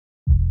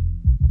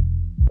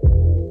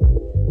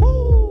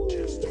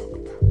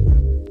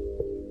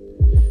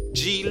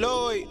G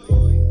Lloyd,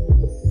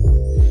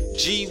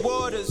 G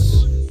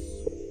Waters,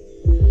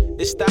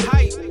 it's the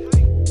hype.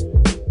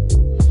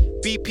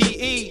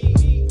 BPE,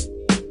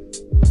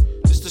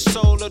 it's the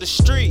soul of the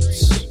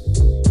streets.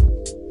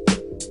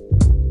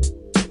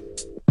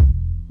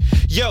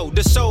 Yo,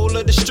 the soul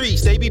of the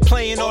streets, they be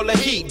playing all the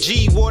heat.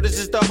 G Waters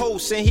is the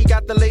host and he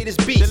got the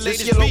latest beats.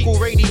 This your local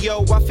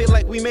radio, I feel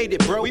like we made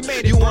it, bro.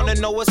 You wanna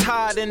know what's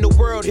hot in the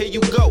world, here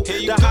you go.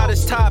 The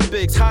hottest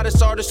topics,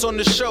 hottest artists on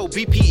the show.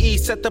 BPE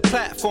set the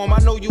platform, I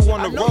know you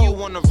wanna roll.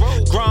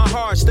 Grind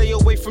hard, stay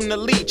away from the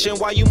leech. And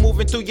while you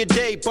moving through your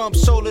day, bump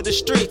soul of the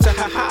streets.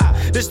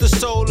 This the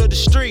soul of the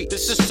street.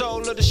 This the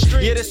soul of the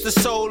street. Yeah, this the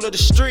soul of the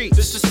street.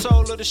 This the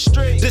soul of the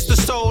street. This the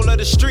soul of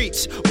the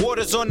streets.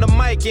 Waters on the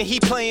mic and he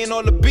playing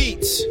all the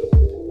beats.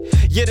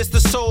 Yeah, this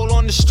the soul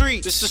on the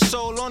street. This the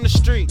soul on the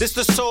street. This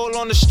the soul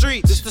on the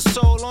street. This the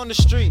soul on the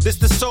street. This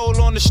the soul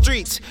on the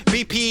streets.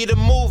 BPE the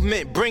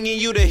movement, bringing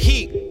you the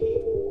heat.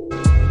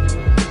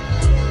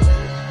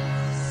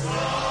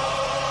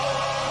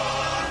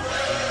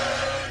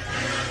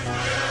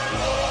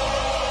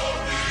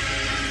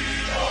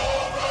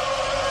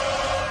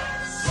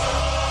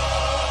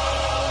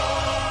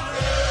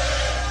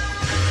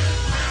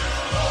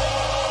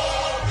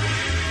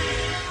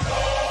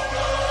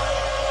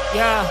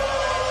 Yeah.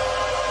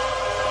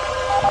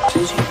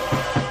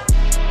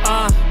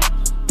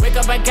 Wake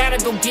up, I gotta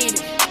go get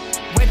it.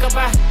 Wake up,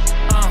 I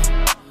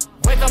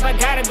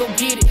gotta go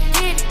get it.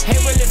 Ain't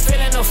really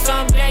feeling no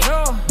someday.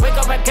 Wake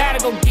up, I gotta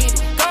go get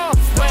it.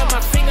 Swear my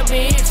finger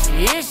been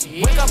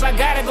itchy. Wake up, I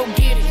gotta go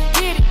get it.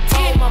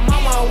 Told my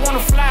mama I wanna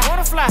fly.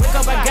 Wake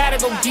up, I gotta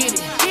go get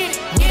it.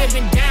 We have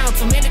been down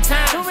too many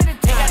times.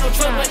 Ain't got no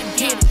choice but to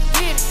get it.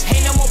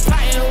 Ain't no more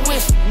plotting or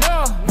wishing.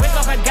 Wake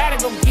up, I gotta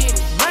go get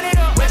it. Run it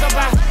up. Wake up,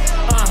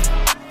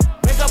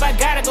 I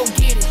gotta go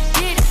get it.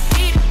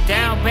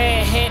 Down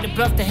bad, had to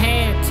bluff the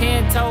hand.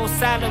 10 toes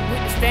solid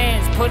with the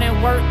stands. Put in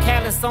work,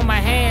 callous on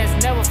my hands.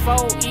 Never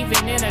fold,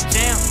 even in a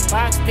jam.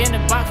 Boxed in the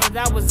box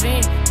that I was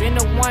in. Been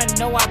the one,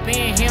 know I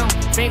been him.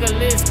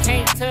 Fingerless,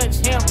 can't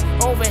touch him.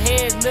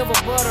 Overhead, live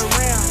above the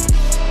rim.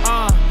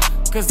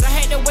 Cause I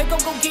had to wake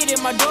up, go get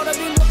it. My daughter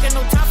be looking,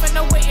 no time for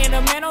no waiting.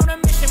 A man on a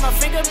mission, my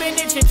finger been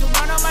itching. To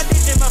run on my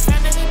digit, my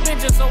family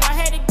bitches, so I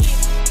had to get it.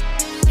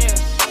 Yeah.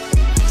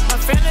 My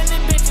family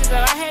bitches, so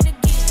I had to get it.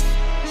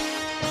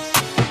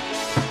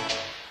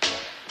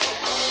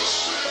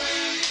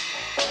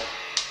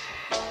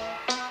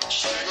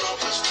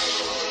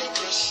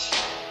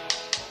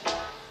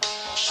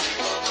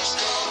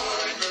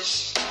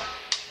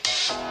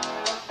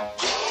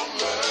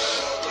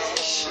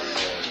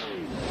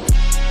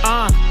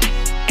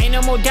 Ain't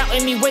no more doubt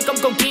in me, wake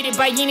up, go get it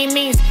by any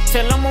means.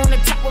 Till I'm on the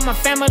top with my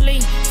family.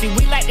 See,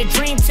 we like the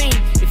dream team.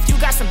 If you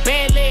got some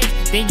bad legs,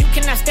 then you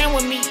cannot stand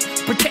with me.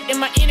 Protecting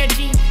my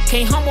energy,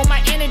 can't humble my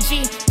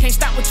energy. Can't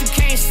stop what you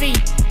can't see.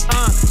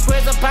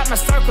 Squares up out my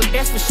circle,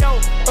 that's for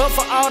sure. Up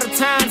for all the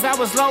times I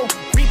was low.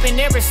 Reaping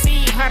every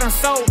seed, I done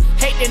sold.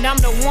 Hate that I'm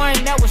the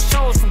one that was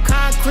chose. From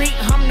concrete,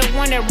 I'm the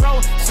one that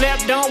rolled.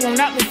 Slept on, won't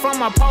knock me from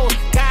my pole.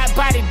 God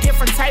body,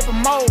 different type of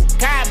mold.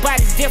 God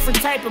body,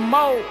 different type of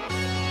mold.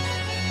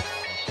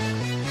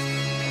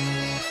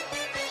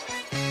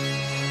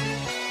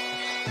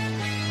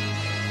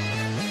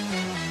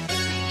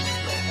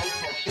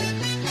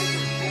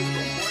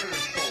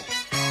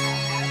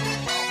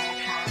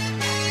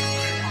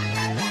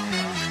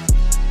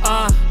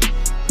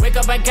 Wake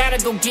up, I gotta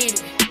go get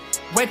it.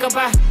 Wake up,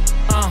 I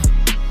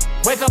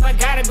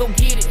gotta go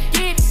get it.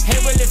 Ain't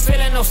really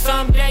feeling no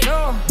someday.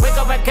 Wake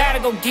up, I gotta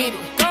go get it.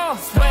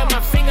 Swear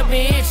my finger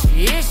been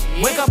itchy.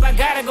 Wake up, I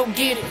gotta go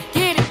get it.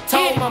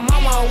 Told my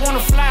mama I wanna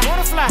fly.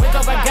 Wake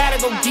up, I gotta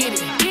go get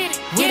it.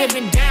 We have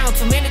been down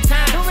too many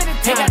times.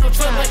 Ain't got no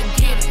choice but to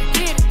get it.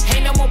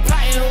 Ain't no more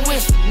plotting or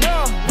wishing.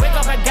 Wake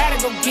up, I gotta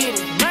go get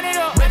it. Run it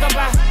up. Wake up,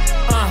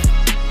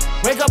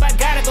 I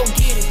gotta go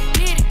get it.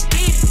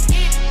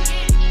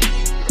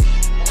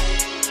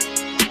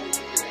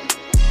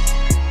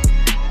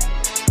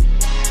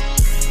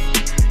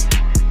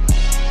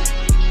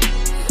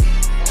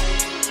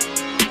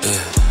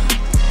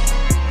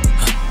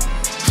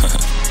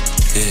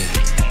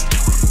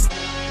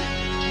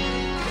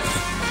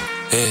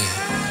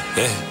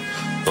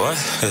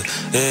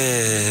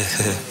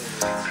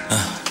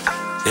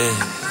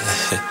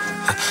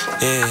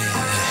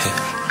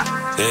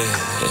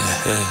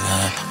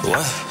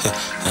 What?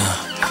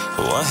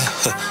 What?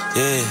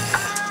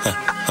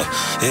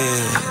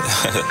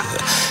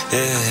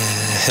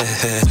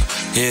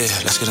 Yeah,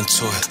 let's get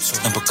into it.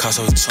 And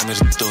Picasso, he told me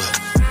to do it.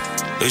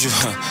 Is you,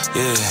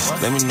 yeah,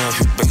 let me know if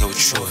you bang it with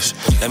choice.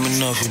 Let me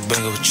know if you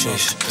bang it with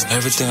chase.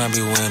 Everything I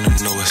be wearing the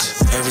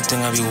newest.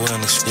 Everything I be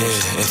wearing exclusive.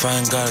 Yeah, if I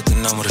ain't got it,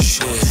 then I'm with a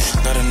shit.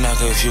 Gotta knock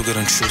her if you get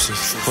intrusive.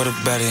 Put a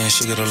baddie and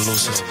she get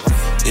elusive.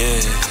 Yeah,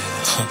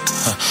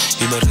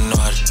 you better know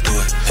how to do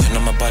it. Know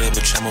my body,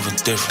 bitch, I'm moving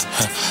different.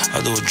 I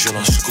do a drill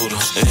on a scooter.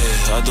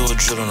 Yeah, I do a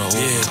drill on a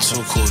wheel. Yeah,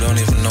 too cool, they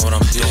don't even know what I'm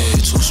feeling.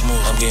 Yeah, too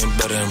smooth, I'm getting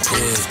better and improved.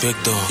 Yeah, big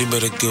dog, you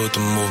better get with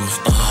the movement.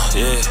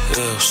 Yeah,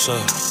 what's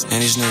up? And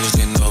these niggas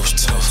didn't know it was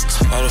time.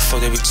 myself. Why the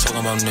fuck they be talking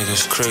about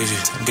niggas? Crazy,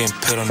 I'm getting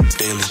paid on the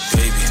daily,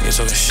 baby. They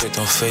talking shit,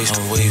 don't face,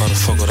 I'm wavy. Why the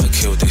fuck would I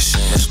care what they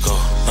saying? Let's go,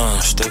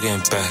 still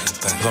getting back.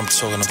 If I'm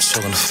talking the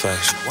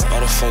facts. Why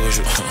the fuck is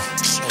you,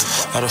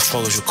 why the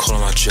fuck is you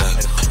calling my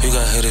jack? You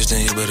got hitters,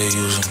 then you better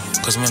use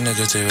them. Cause my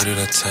niggas, they ready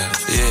to attack.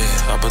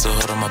 Yeah, I put the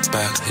hood on my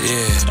back.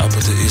 Yeah, I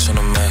put the east on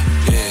the map.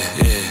 Yeah.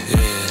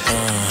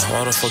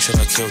 Why the fuck should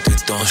I care what they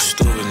doing?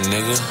 Stupid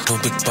nigga. No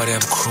big body,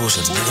 I'm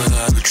cruising, nigga.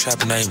 I be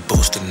trapping, I ain't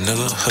boasting,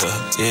 nigga.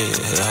 Yeah,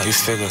 how you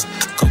figure?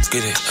 Go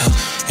get it.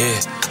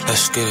 Yeah,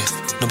 let's get it.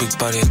 No big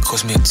body, it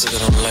cost me a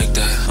ticket. I don't like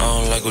that. I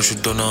don't like what you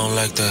doing, I don't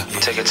like that.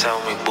 Take your time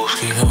with me,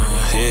 Booski.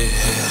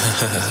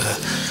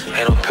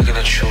 Yeah. Ain't no picking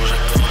and choosing.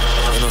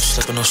 Ain't no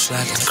slipping, no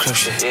slacking. Crib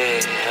shit.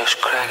 Yeah, that's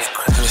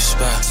cracking. In the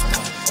spot.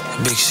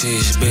 Big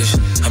C's, bitch.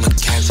 I'm a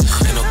captain.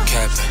 Ain't no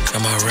capping.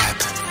 I'm a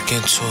rapper.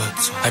 Get into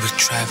it, I be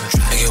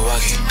trapping. I get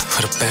wacky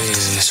for the bag,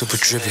 yeah, super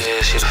drippy. Yeah,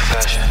 see the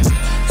fashion.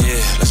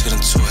 Yeah, let's get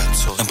into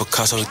it. And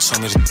Picasso, he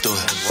told me to do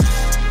it.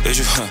 Is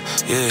you,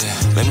 yeah,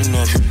 let me know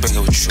if you bang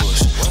it with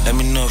yours. Let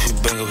me know if you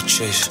bang it with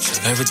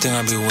Chase. Everything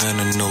I be wearing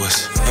the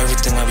newest.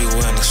 Everything I be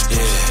wearing is,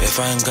 yeah. If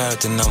I ain't got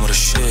it, then I'm with a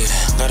shit.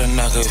 Gotta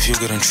knock her if you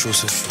get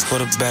intrusive.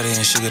 Put a baddie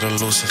and she get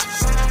elusive.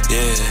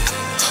 Yeah,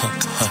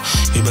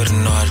 you better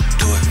know how to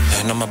do it.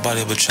 And on my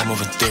body, bitch, I'm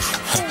moving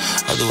different.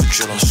 I do a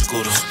drill on a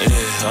scooter.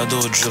 Yeah, I do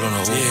a drill on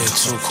a Uber. Yeah,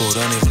 too cool,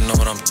 they don't even know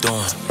what I'm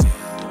doing.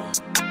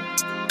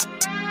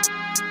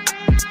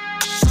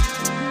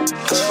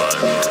 That's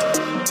fire.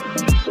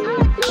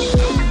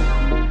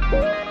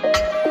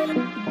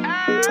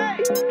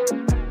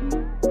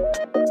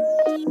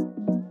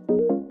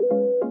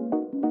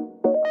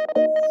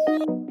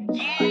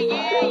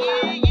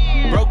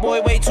 Boy,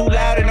 way too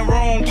loud in the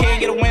room. Can't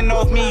get a win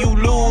off me, you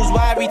lose.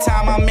 Why every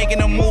time I'm making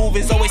a move,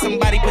 it's always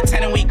somebody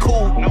pretending we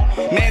cool.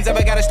 Man's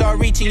ever gotta start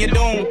reaching your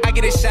doom. I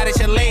get a shot at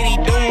your lady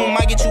doom.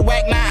 I get you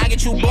whack, now I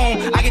get you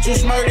boom. I get you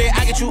smurted,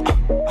 I get you.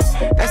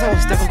 That's how a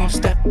stepper gon'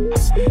 step.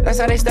 That's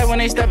how they step when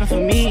they steppin' for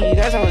me.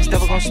 That's how a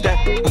stepper gon' step.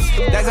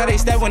 That's how they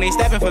step when they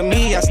steppin' for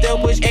me. I still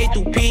push A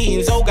through P,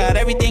 and Zo got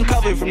everything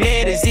covered from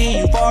A to Z.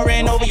 You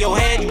foreign over your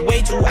head, you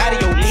way too out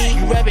of your league.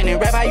 You rapping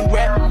and rap how you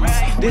rap.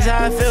 This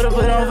how I feel to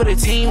put on for the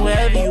team.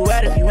 Wherever you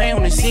at, if you ain't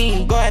on the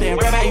scene, go ahead and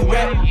rap how you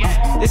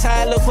rap. This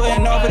how I look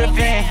putting on for the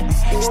fan.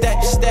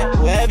 Step,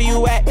 wherever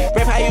you at.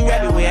 Rap how you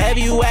rap it, wherever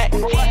you at.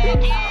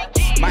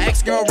 My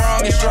ex-girl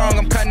wrong and strong,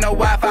 I'm cutting the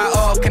Wi-Fi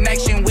off,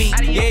 connection weak.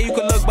 Yeah, you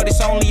can look, but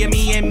it's only a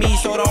me and me,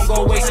 so don't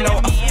go waste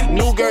no.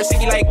 New girl,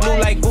 sticky like glue,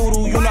 like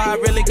voodoo. You know I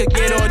really could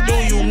get or do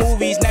you.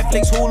 Movies,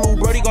 Netflix, Hulu.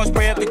 Brody gon'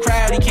 spray up the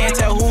crowd, he can't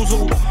tell who's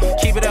who.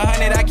 Keep it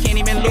 100, I can't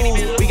even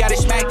lose. We got it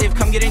smacked if,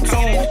 come get in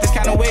tune. This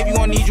kind of wave, you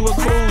gon' need you a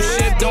cruise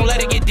ship. Don't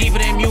let it get deeper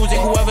than music.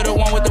 Whoever the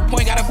one with the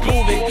point, gotta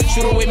prove it.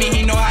 Shoot it with me,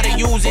 he know how to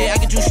use it. I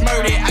get you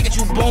smurted, I get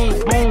you boom.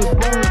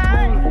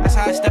 That's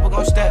how a stepper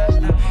gon' step.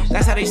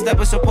 That's how they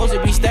steppers supposed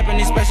to be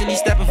stepping, especially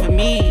stepping for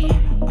me.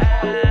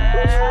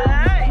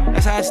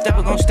 That's how a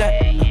stepper gon' step.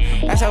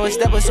 That's how a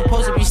stepper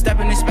supposed to be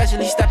stepping,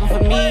 especially stepping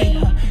for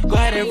me. Go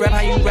ahead and rap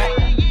how you rap.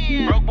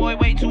 Broke boy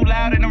way too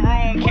loud in the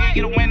room. Can't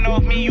get a win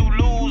off me, you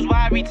lose.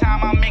 Why every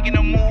time I'm making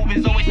a move,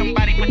 it's always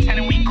somebody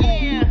pretending we cool.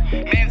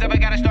 Man's ever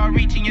gotta start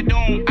reaching your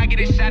doom. I get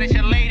a shot at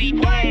your lady,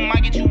 boom. I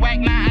get you whack,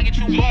 now I get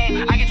you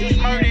boom. I get you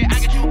smurted, I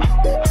get you.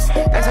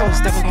 That's how a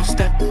stepper gon'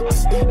 step.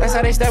 That's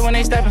how they step when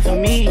they steppin' for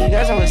me.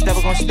 That's how a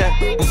stepper gon' step.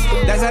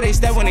 That's how they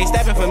step when they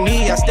steppin' for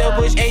me. I still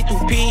push A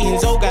through P, and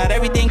Zo got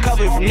everything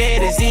covered from A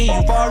to Z.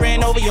 You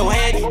foreign over your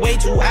head, you way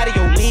too out of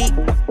your league.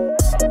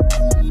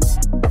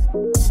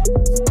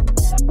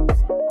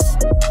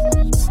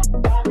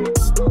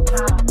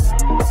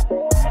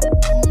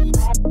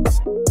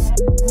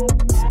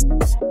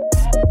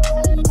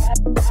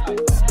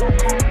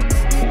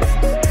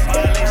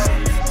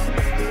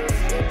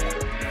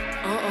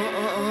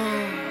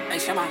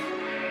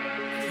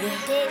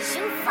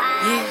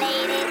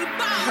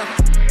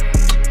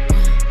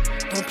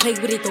 Don't play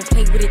with it, don't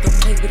play with it, don't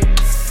play with it.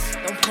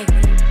 Don't play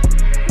with it.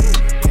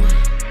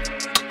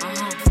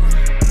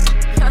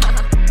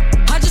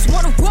 I just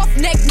want a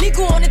roughneck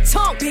nigga on the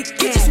tongue. You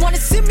just wanna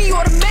send me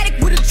automatic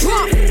with a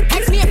drum.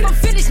 Ask me if I'm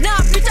finished,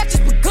 nah, bitch, I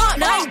just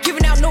begun. I ain't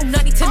giving out no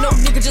nutty to no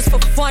nigga just for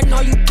fun.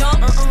 Are you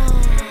dumb?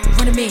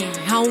 Run a man,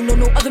 I don't know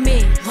no other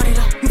man. Run it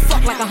up. You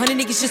fuck like 100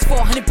 niggas just for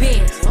 100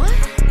 bands. What?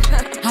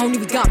 I don't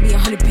even got me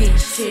 100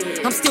 bands.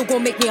 Shit. I'm still gonna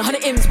make me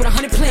 100 M's with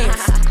 100 plans.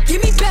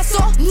 Give me peso,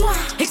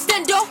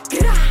 extendo.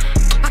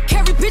 I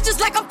carry bitches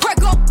like I'm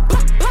Prego.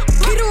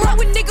 Hit her out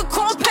with nigga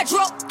called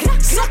Petro.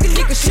 Suck a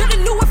nigga, shoulda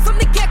knew it from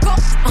the get-go.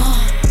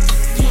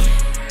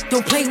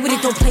 Don't play with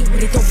it, don't play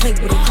with it, don't play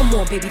with it. Come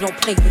on, baby, don't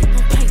play with it,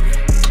 don't play with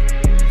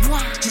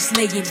it. Just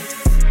lay in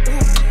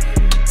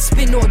it.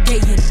 Spin all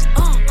day in it.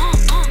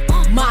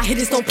 My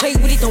hitters don't play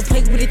with it, don't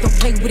play with it, don't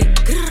play with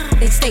it.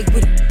 They stay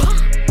with it.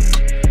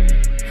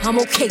 I'm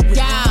okay with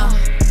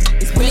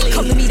it. When they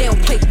come to me, they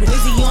don't play with.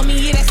 Wizzy on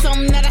me, yeah, that's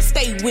something that I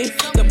stay with.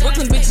 The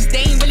Brooklyn bitches,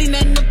 they ain't really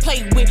nothing to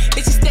play with.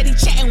 Bitches steady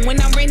chatting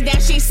when I ran down,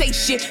 she ain't say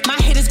shit. My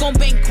hitters gon'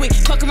 bang quick,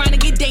 fuck around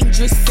and get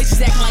dangerous.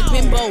 Bitches acting like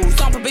bimbos,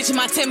 stomp a bitch in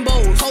my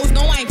Timbos. Hoes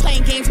know I ain't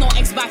playing games, no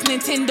Xbox,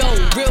 Nintendo.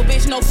 Real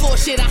bitch, no floor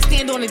shit, I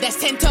stand on it, that's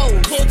 10 toes.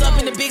 Pulled up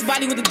in the big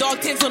body with the dog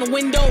tints on the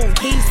window.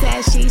 He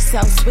says she's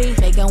so sweet,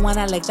 they gon'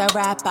 wanna lick the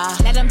rapper.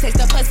 Let him taste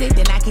the pussy,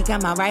 then I can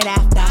come out right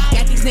after.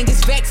 Got these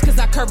niggas vexed cause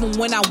I curve him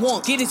when I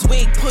want. Get his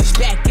wig pushed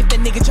back if the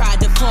nigga tried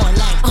to front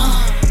like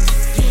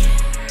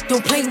yeah.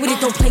 Don't play with it,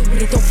 don't play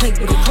with it, don't play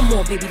with it. Come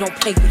on, baby, don't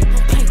play with it,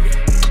 don't play with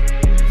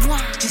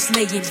it. Just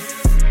lay in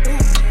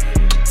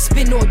it.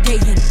 Spin all day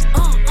in it.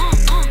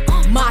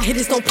 My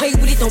hitters don't play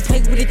with it, don't play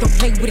with it, don't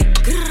play with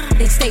it.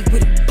 They stay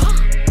with it.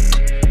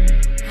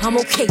 I'm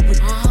okay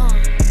with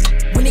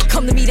it. When it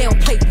come to me, they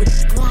don't play with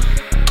it.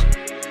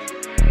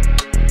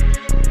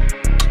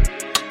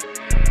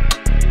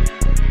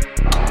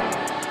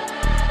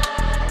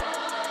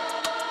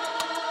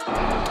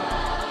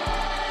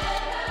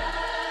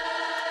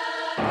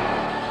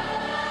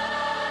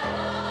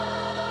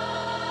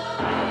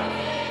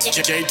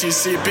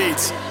 JTC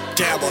Beats,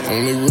 dab on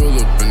only real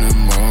up in this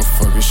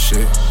motherfucking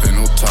shit, ain't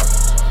no talking.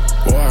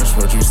 Watch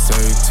what you say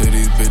to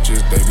these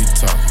bitches, they be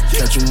talking.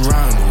 Catch him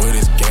riding with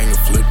his gang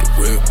and flip the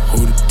whip,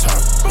 who the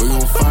top? We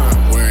gon' find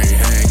where he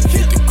hang,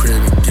 hit the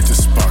crib and get the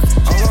spark.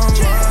 I'm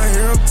online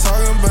here, I'm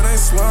talking, but ain't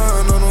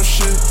sliding on no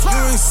shit.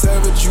 You ain't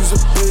savage, you's a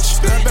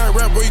bitch. That bad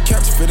rap boy, you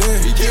capture fit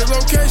in. He get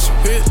location,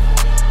 hit.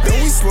 And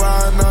we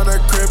sliding on that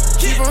crib,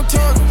 keep on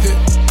talking, hit.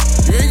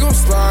 You ain't gon'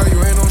 slide, you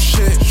ain't no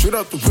shit. Shoot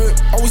up the whip,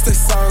 always stay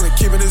silent,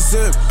 keeping it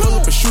zip. Pull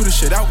up and shoot the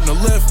shit out in the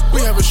lift.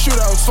 We have a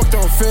shootout, fucked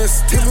on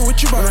fence. Tell me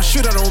what you about, I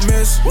shoot, I don't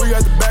miss. We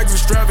got the bags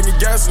and strapping and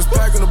gas and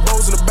packing the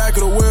bows in the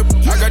back of the whip.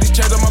 I got these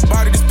chains on my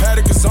body, this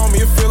paddock is on me,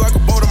 it feel like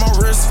a boat on my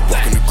wrist.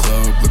 Walk in the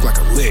club, look like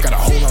a lick. Got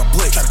a whole lot of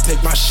blick, try to take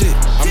my shit.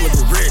 I'm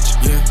living rich,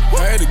 yeah.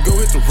 I had to go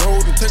hit the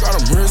road and take all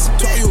them risks.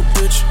 Tell you a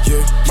bitch,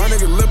 yeah. My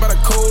nigga live by the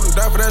code and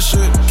die for that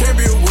shit. Can't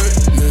be a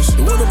witness.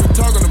 The one that be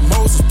talking the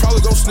most is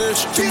probably gon'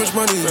 snitch. Too much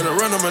money, better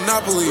run a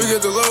monopoly. We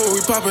get the low,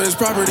 we poppin' his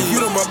property. You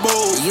know my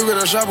bowl, you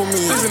gotta shop with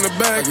me. This in the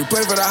bag, we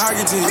play for the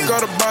hockey team. I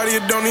got a body,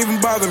 it don't even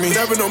bother me.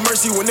 Never no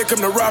mercy when it come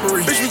to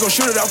robbery. Bitch, we gon'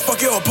 shoot it out,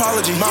 fuck your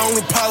apology. My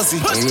only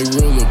policy. Only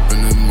real up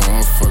in this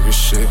motherfucking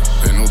shit,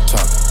 ain't no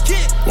talking.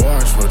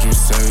 Watch what you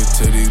say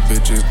to these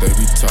bitches, they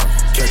be talking.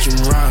 Catch him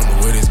riding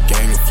with his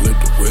gang and flip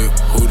the whip,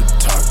 who the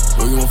top?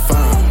 We gon'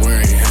 find where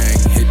he hang,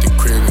 hit the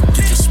crib and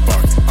get the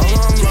spark. I'm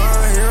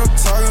online here, I'm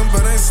talking,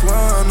 but ain't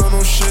sliding on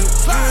no shit.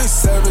 You ain't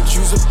savage,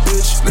 you's a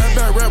bitch. That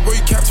bad rap boy,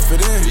 you capture fit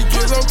in. He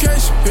get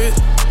location, hit.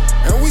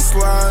 And we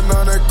sliding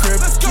on that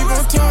crib, keep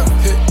on talking,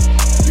 hit.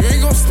 You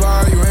ain't gon'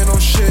 slide, you ain't no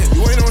shit.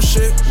 You ain't no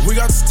shit, we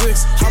got the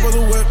sticks, hop of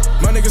the whip.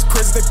 My niggas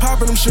crazy, they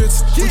poppin' them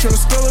shits. We tryna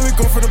steal it, we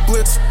go for the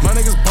blitz. My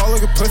niggas ball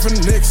like a play for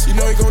the Knicks. You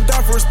know he gon'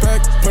 die for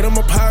respect. Put him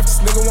up high if this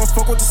nigga won't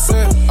fuck with the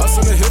set. I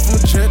send a hit from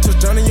the jet,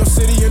 touchdown in your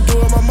city and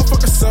do it my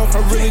motherfucking self.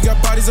 I really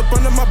got bodies up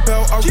under my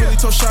belt. I really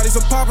told shotties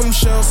I'm popping them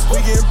shells. We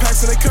getting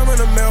packs and they come in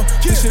the mail.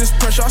 This shit is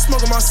pressure, I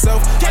smoke it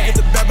myself. I get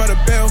the bat by the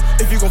bell.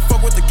 If you gon'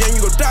 fuck with the gang,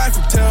 you gon' die if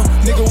you tell.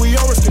 Nigga, we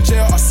all risk in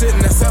jail. I sit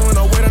in that cell and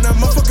I wait on that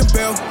motherfucking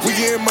bell. We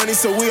getting money,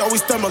 so we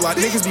always stumble a lot.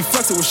 Niggas be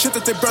flexing with shit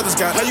that their brothers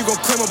got. How you gon'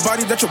 claim a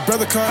body that your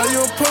brother caught? How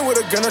you gon' play with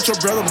a gun that your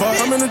brother bought?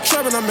 I'm in the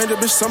trap and I made that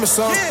bitch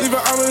somersault. Leave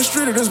her out in the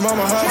street of this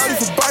mama house. Body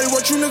for body,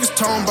 what you niggas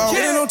talking about?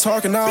 Ain't no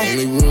talking now.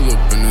 Only real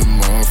up in this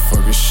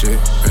motherfucking shit,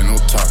 ain't no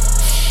talking.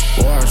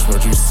 Watch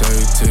what you say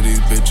to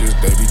these bitches,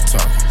 they be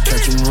talking.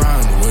 Catch him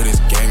riding with his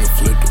gang and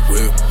flip the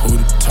whip, who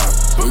the top?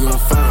 We gon'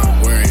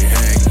 find where he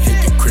hang, hit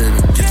the crib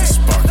and get the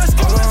spark.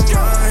 I'm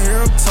online here,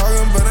 I'm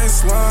talking, but ain't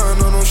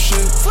sliding on no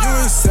shit. You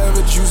ain't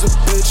savage, you's a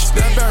bitch.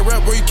 That bad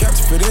rap boy, you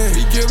capture fit in.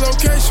 He get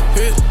location,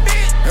 hit.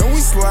 And we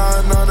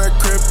sliding on that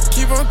crib,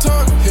 keep on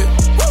talking, hit.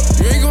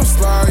 You ain't gon'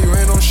 slide, you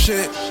ain't no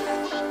shit.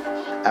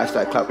 Ask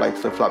that clap like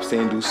flip flop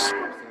saying deuce.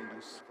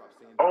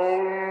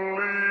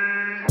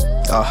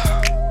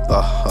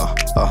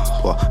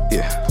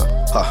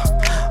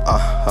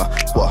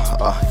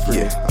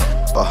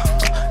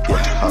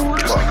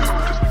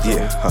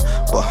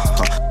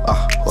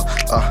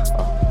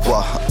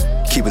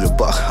 Keep it a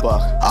buck.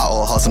 I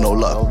all hustle, no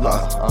luck.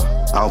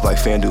 I don't play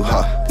FanDuel,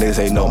 Niggas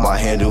ain't know my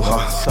handle,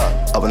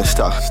 Up in the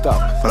stock.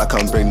 When I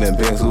come bring them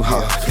bands,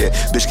 Yeah,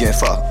 bitch getting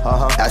fucked.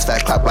 Ass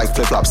fat clap like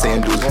flip flop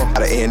saying dudes.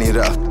 Out of air and eat it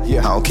up.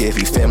 I don't care if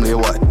you family or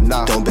what.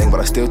 Don't bang, but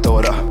I still throw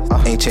it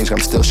up. Ain't changed, I'm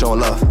still showing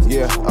love.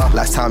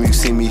 Last time you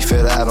see me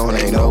feel that on,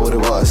 ain't know what it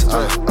was.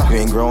 You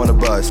ain't growing a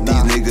buzz.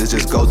 These niggas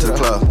just go to the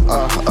club.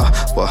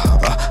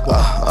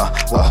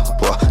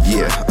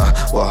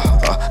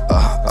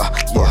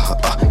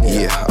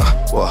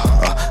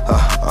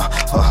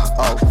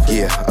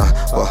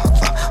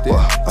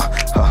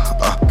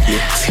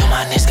 Feel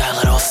my niggas got a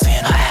little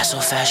fan. Her ass so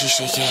fast, she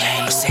shaking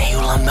hands. Saying you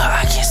lumber,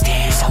 I can't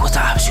stand. Fuck with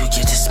the ops, you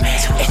get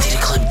dismantled. Empty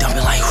the clip, dump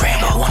it like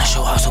Rambo. Wanna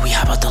show off, so we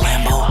hop out the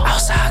Lambo.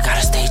 Outside,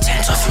 gotta stay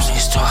tense. So few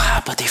niggas talk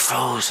hot, but they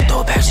froze.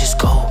 Throw it back, just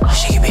go.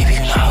 Shake it, baby,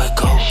 you know how it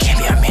go. Can't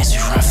be our man, so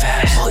you run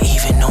fast. Well,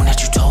 even know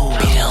that you told.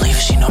 Beat it and leave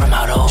it, she know them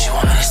out old. She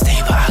want me to stay,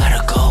 but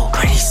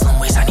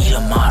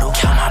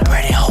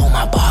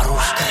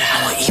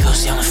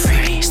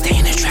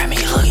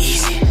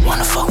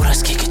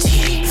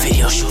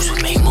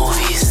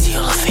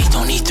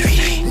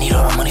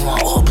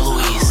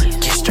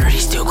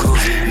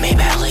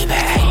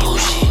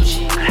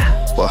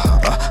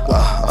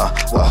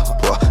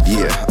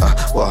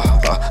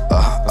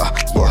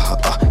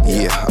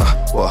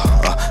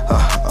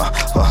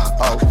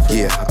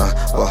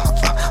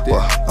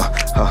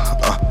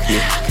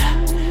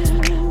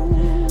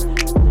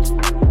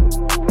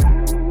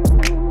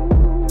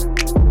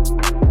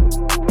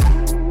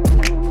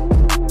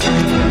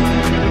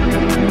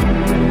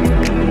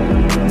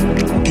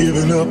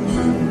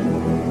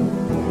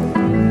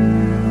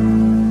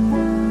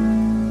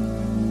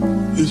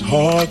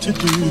hard to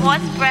do.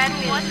 What's brand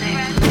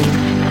music?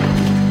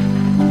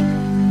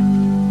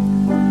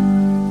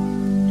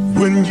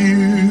 When you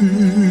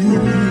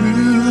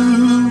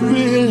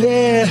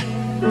really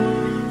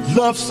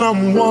love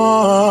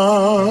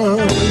someone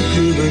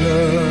good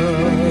enough,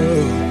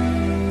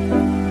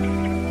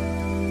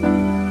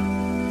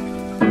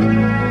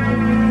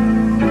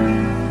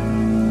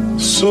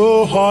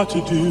 so hard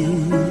to do.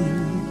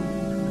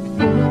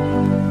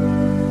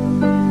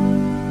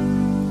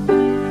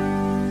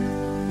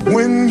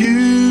 When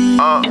you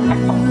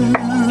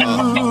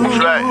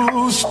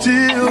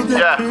still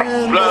depend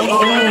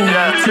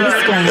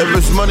If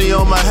it's money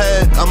on my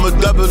head, I'ma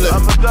double it.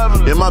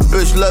 Yeah, my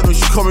bitch love me,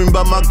 she call me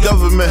by my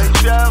government.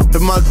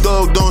 If my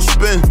dog don't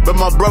spin, but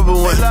my brother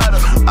win.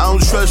 I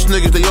don't trust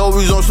niggas, they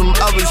always on some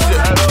other shit.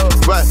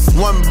 Right,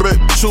 1 brick,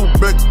 2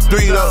 brick,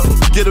 3 though.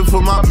 Get it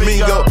for my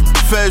amigo,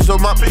 feds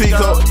on my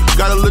pico.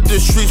 Gotta let the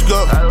streets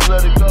go.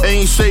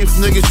 Ain't safe,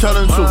 niggas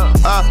tellin' to.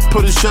 I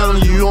put a shell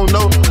on you, you don't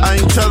know. I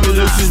ain't tellin' you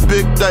this is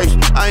big dice.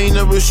 I ain't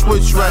never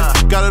switch right.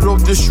 Got it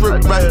off the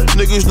strip right.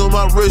 Niggas know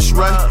my wrist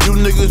right. You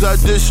niggas I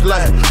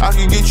dislike. I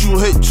can get you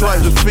hit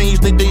twice. The fiends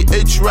think they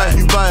itch right.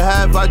 You buy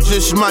half, I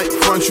just might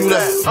front you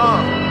that.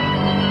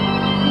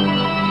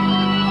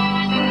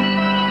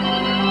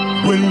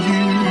 When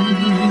you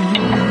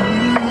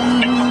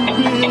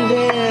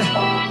really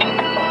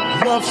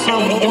love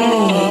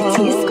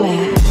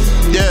someone.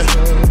 Yeah,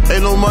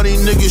 ain't no money,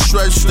 niggas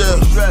stretch still.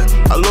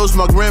 I lost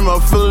my grandma,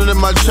 I'm feeling in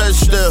my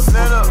chest still.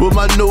 With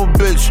my new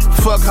bitch,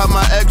 fuck how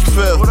my ex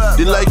feel.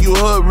 They like you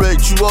hood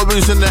rich, you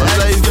always in the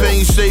life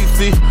ain't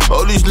safety.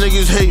 All these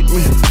niggas hate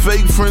me,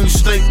 fake friends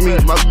snake me.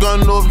 My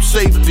gun off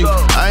safety,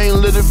 I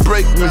ain't let it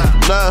break me.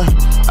 Nah,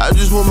 I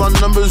just want my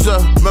numbers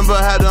up. Remember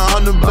I had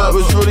 100 bucks,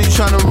 was really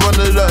tryna run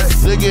it up.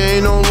 Nigga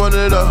ain't no run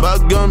it up, my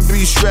gun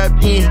be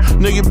strapped in.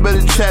 Nigga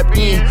better tap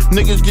in,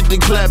 niggas get the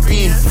clap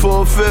in.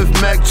 4/5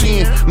 Mac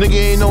 10,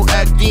 nigga ain't no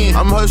acting.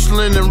 I'm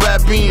hustling and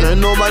rapping,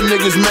 and all my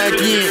niggas Mac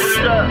in.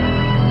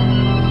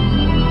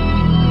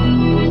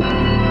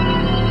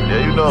 Yeah,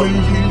 you know.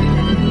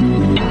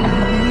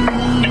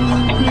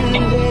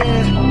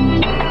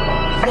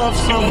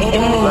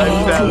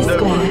 Lifestyle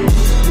different.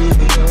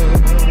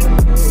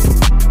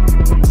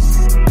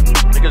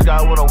 Niggas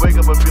gotta wanna wake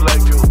up and be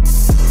like you.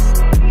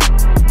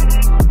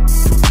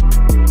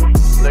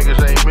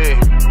 Niggas ain't me.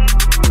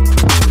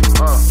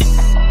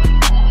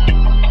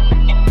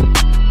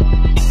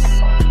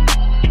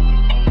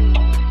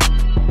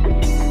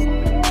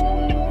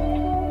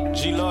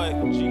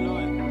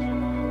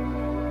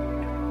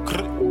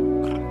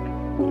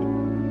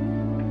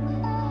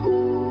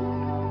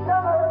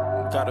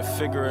 Gotta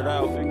figure it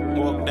out.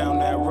 Walk down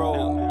that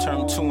road,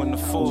 turn 2 into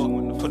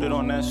 4, put it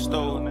on that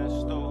stove.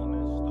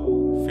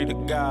 Free the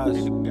guys,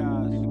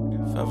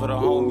 forever the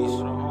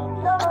homies.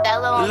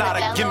 A lot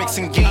of gimmicks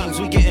and games,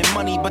 we getting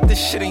money, but this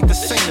shit ain't the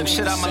same.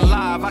 Shit, I'm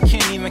alive, I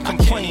can't even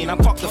complain. I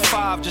parked the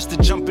 5 just to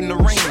jump in the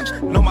range.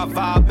 Know my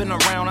vibe, been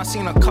around, I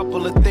seen a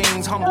couple of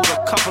things, humbled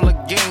a couple of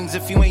games.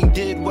 If you ain't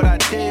did what I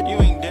did,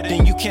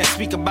 then you can't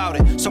speak about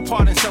it. So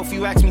pardon self,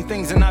 you ask me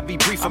things and I be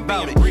brief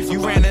about it. You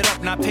ran it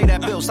up, not pay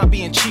that bill, stop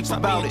being cheap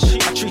about it.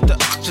 I treat the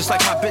just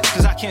like my bitch,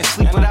 cause I can't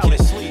sleep without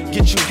it.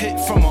 Get you hit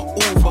from a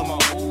Uber.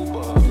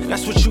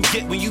 That's what you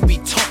get when you be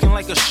talking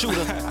like a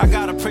shooter. I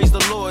gotta praise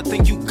the Lord,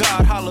 thank you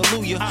God,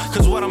 hallelujah.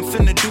 Cause what I'm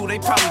finna do, they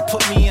probably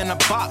put me in a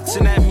box.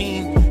 And that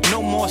mean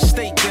no more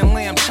steak and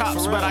lamb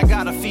chops. But I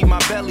gotta feed my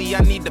belly, I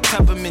need the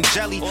peppermint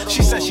jelly.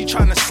 She said she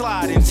tryna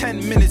slide, in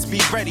 10 minutes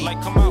be ready.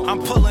 I'm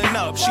pulling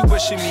up, she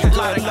wishing me good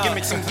luck.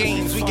 Gimmicks and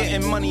games, we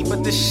getting money,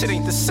 but this shit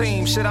ain't the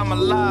same. Shit, I'm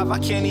alive, I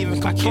can't even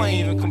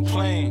complain.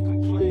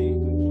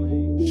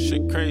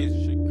 Shit crazy.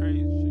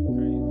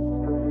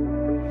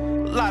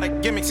 A lot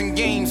of gimmicks and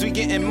games, we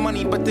getting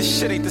money, but this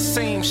shit ain't the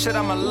same. Shit,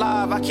 I'm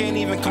alive, I can't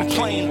even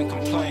complain.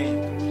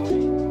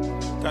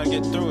 Gotta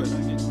get through it.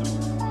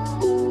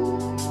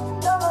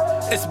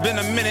 It's been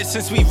a minute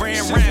since we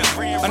ran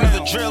round.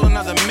 Another drill,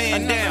 another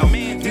man down.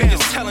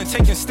 Niggas telling,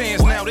 taking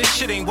stands now. This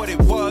shit ain't what it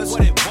was.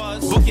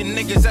 Booking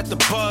niggas at the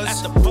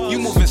buzz. You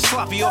moving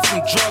sloppy off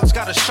from drugs.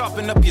 Gotta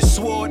sharpen up your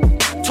sword.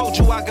 Told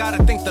you I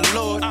gotta thank the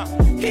Lord.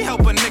 He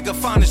help a nigga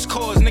find his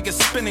cause. Niggas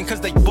spinning cause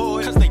they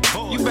bored.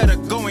 You better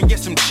go and get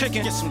some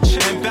chicken.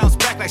 And bounce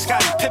back like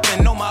Scottie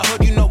Pippen. Know my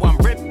hood, you know I'm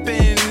ripping.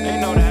 They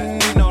know that,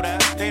 they know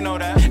that, they know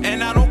that.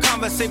 And I don't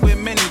conversate with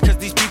many cause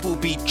these people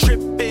be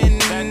tripping.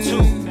 That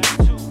too.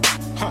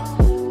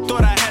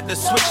 Thought I had to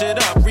switch it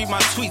up. Read my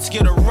tweets,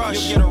 get a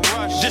rush.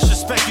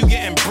 Disrespect, you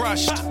getting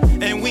brushed.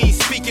 And we ain't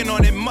speaking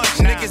on it much.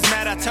 Niggas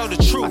mad, I tell the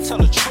truth.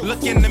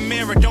 Look in the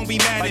mirror, don't be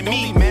mad at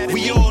me.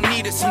 We all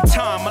needed some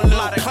time, a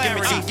lot of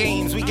clarity.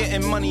 Games, we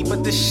getting money,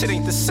 but this shit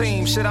ain't the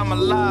same. Shit, I'm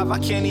alive, I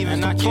can't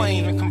even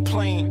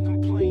complain.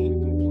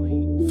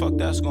 Fuck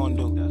that's gonna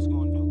do.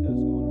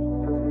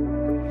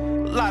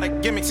 A lot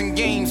of gimmicks and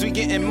games, we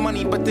getting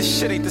money, but this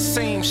shit ain't the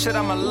same. Shit,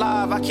 I'm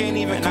alive, I can't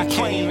even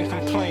complain.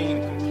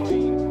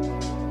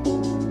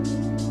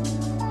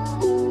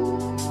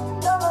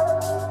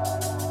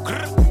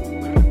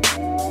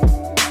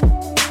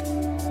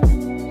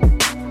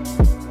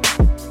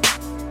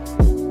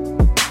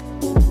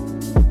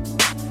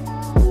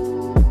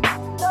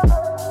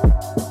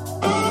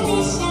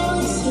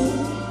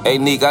 Hey,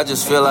 Neek, I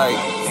just feel like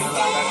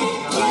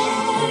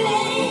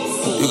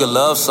you can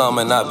love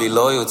something and not be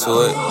loyal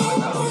to it.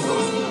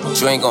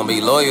 But you ain't gonna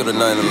be loyal to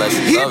nothing unless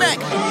you love it.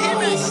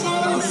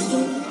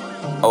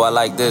 Oh, I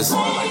like this.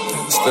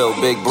 Still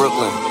big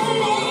Brooklyn,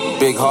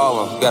 big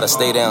Harlem. You gotta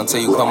stay down till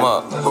you come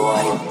up.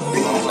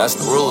 That's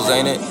the rules,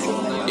 ain't it?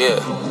 Yeah.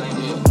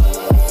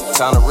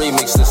 Time to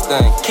remix this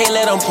thing. Can't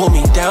let them pull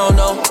me down,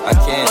 no. I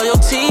can't.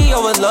 Loyalty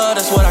over love,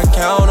 that's what I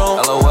count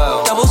on.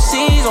 LOL. Double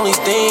C's, only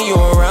thing you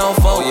around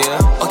for. Oh,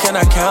 yeah? Or can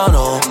I count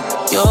on?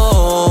 Yo.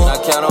 Can I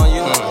count on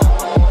you?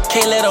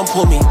 Can't let them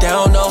pull me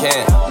down, no.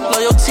 Can't.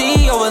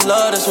 Loyalty over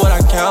love, that's what I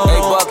count on. Hey,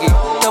 Bucky.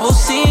 Double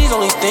C's,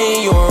 only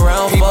thing you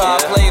around People, for.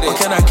 I played it. Or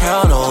can I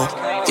count on?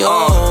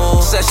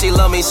 Yo. Said she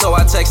love me, so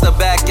I text her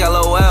back,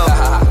 LOL.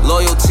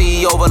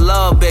 Loyalty over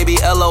love, baby,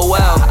 LOL.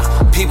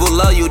 People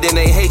love you, then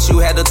they hate you,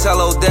 had to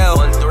tell Odell.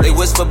 They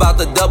whisper about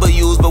the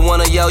W's, but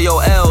wanna yell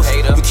your L's.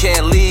 You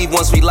can't leave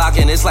once we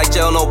lockin', it's like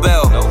jail no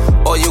bell.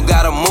 Or you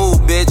gotta move,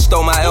 bitch,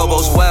 throw my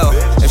elbows well.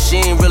 If she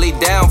ain't really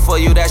down for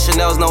you, that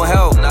Chanel's no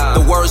help.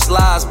 The worst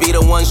lies be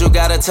the ones you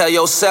gotta tell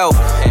yourself.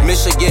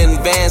 Michigan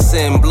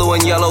Vanson, blue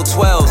and yellow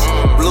 12s.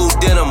 Blue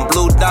denim,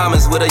 blue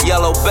diamonds with a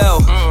yellow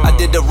belt. I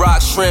did the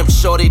rock shrimp,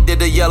 shorty did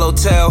the yellow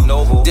tail.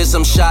 Did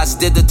some shots,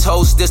 did the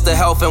toast, this the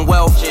health and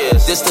wealth.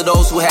 This to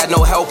those who had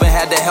no help and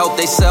had to help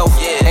theyself.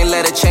 Ain't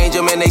let it change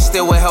them and they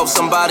still would help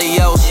somebody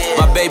else.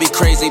 My baby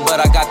crazy, but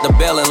I got the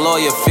bail and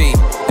lawyer fee.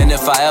 And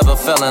if I ever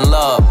fell in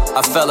love,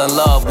 I fell in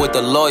love with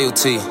the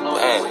loyalty.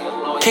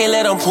 Can't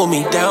let them pull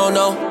me down,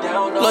 no.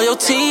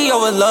 Loyalty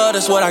over love,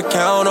 that's what I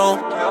count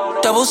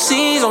on. Double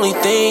C's, only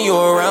thing you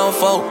around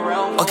for.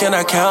 Or can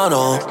I count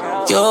on?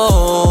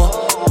 Yo.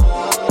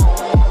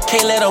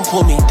 Can't let them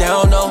pull me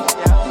down, no.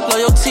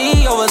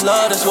 Loyalty over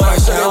love, that's what I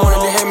count on.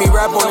 Wanted to hear me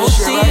rap on this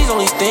shit, right? Double C's,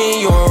 only thing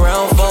you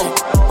around for.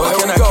 What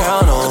can I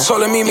count on?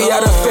 Told her meet me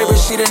at her favorite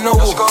seat at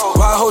Noble.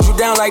 Why I hold you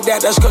down like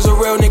that? That's cause a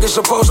real nigga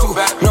supposed to.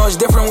 No, it's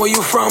different where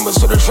you from, but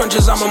to the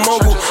trenches I'm a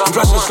mogul. And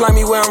plus it's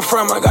slimy where I'm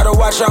from, I gotta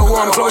watch out who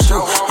I'm close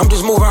to. I'm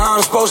just moving how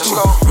I'm supposed to.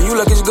 When you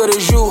look as good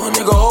as you, a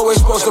nigga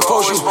always supposed to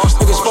post you.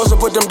 Niggas supposed to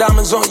put them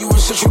diamonds on you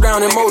and sit you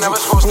down and mold you.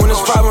 When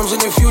there's problems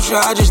in the future,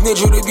 I just need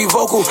you to be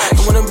vocal.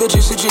 And when them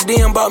bitches hit your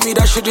DM about me,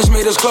 that shit just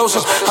made us closer.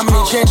 How many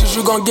chances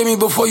you gon' give me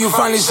before you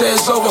finally say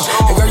it's over?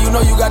 And girl, you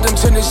know you got them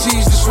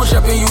tendencies to switch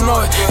up and you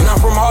know it. And I'm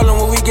from Harlem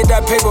where we get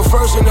that paper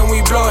first and then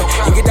we blow it.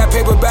 And get that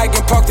paper back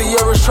and park the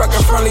Urus truck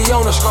in friendly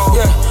owners.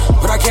 Yeah,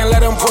 but I can't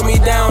let them put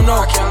me down,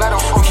 no.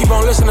 You keep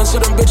on listening to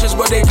them bitches,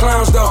 but they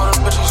clowns though.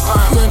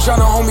 You ain't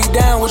tryna hold me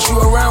down, what you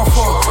around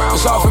for?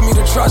 It's hard for me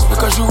to trust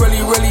because you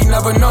really, really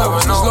never know.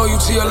 It's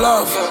loyalty or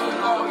love.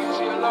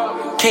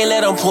 Can't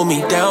let them pull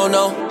me down,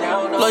 no.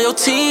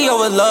 Loyalty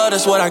over love,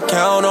 that's what I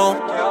count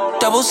on.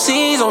 Double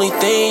C's, only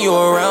thing you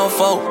around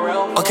for.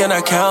 Or can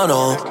I count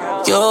on?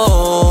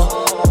 Yo.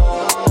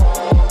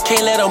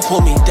 Can't let them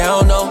pull me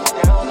down, no.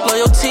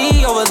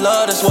 Loyalty over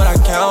love, that's what I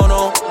count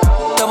on.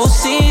 Double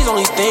C's,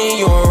 only thing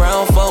you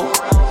around for.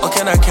 Or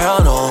can I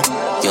count on?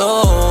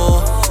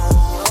 Yo.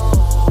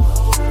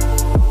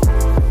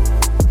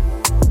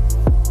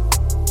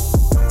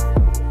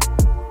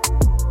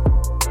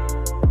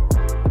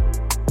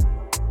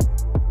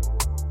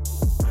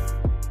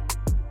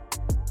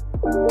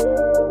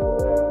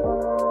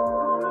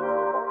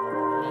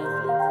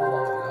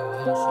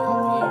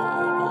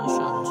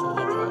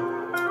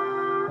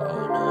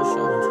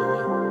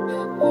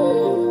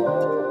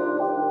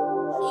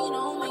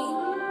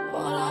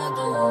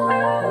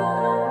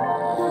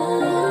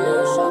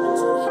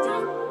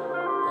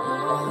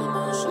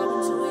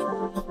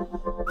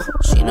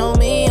 She know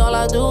me, all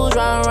I do is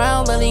ride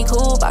around, Bentley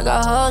coupe. I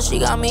got her, she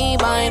got me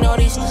buying all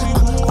these.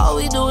 All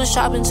we do is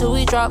shop until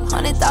we drop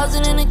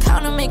 100,000 in the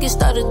counter, make it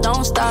stutter,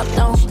 don't stop,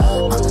 don't.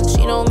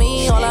 She know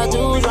me, all I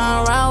do is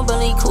ride around,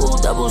 Bentley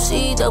coupe, double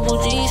C,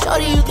 double G.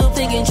 Shorty, you can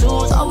pick and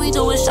choose. All we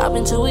do is shop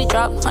until we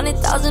drop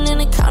 100,000 in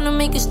the counter,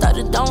 make it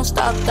stutter, don't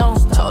stop, don't.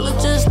 Told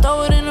her just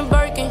throw it in a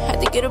Birkin,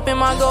 had to get up in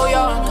my go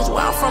yard. Cause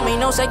where I'm from ain't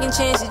no second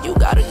chances, you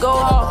gotta go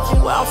hard.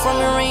 Where I'm from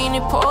it rain,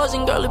 it pours,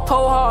 and girl it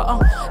pour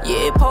hard.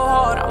 Yeah, it pour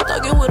hard, I'm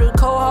thuggin' with a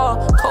cold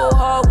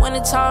hard,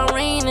 wintertime,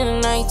 rain in the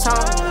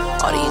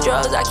nighttime. All these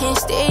drugs, I can't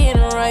stay in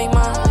the right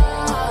mind.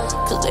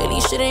 Cause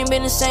lately shit ain't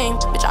been the same.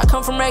 Bitch, I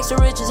come from rags to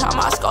riches, how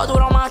my scars with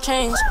all my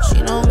chains.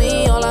 She know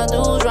me, all I do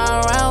is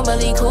ride around,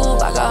 Bentley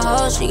coupe. I got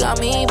her, she got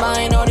me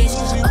buying all these.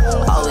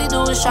 All we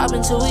do is shop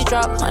until we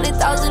drop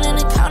 100,000 in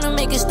the counter,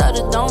 make it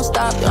stutter, don't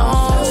stop,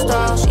 don't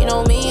stop. She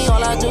know me,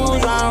 all I do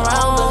is ride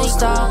around, Bentley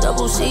coupe,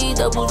 double C,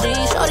 double G.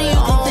 Shorty, you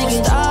can pick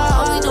and choose.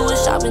 All we do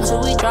is shop until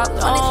we drop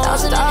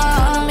 100,000 in the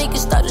counter, make it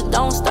stutter,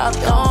 don't stop,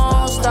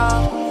 don't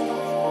stop.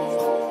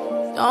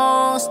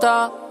 Don't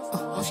stop.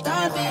 Don't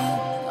stop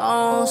it.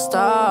 Don't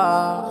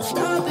stop.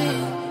 Stop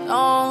it.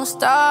 Don't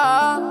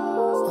stop.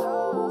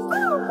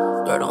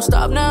 Girl, don't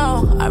stop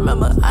now. I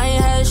remember I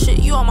ain't had shit,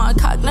 you on my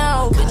cock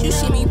now. Bitch, you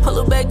see me pull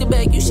it back to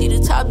back, you see the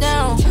top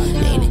down.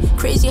 Ain't it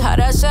crazy how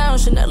that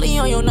sounds? Chanel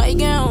on your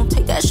nightgown.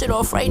 Take that shit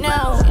off right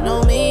now. You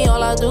know me,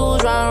 all I do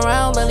is ride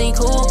around, belly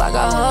coupe. I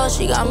got her,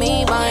 she got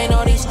me buying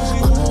all these.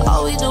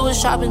 All we do is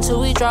shop until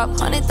we drop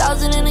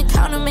 100,000 in the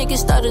counter, make it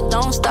stutter,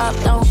 don't stop,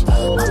 don't.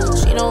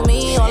 She know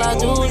me, all I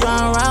do is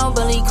ride around,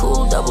 belly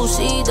coupe, double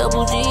C,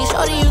 double G.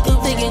 Shorty, you can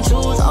pick and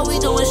choose. All we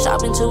do is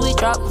shop until we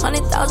drop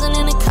 100,000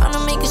 in the counter,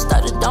 make it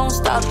stutter, don't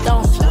stop,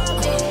 don't.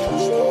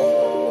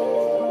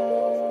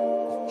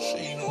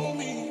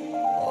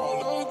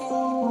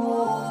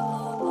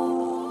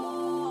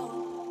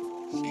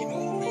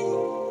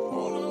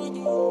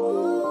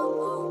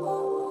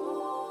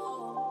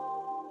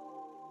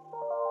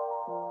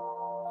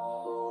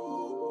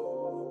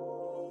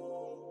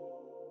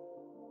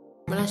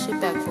 Run that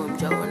shit back for him,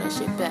 Joe. Run that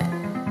shit back.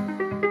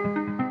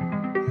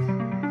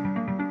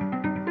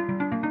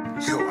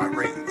 Yo, I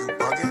rate you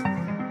bugging.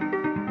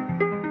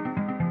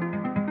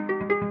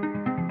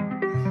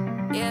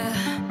 Yeah,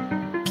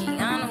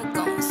 Keanu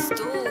going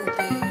stupid.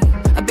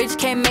 A bitch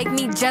can't make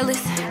me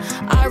jealous.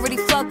 I already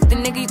fuck with the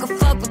nigga. You can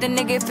fuck with the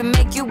nigga if it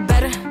make you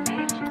better.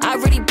 I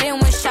already been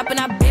went shopping.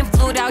 I been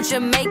flew out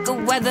Jamaica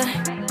weather.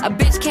 A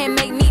bitch can't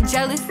make me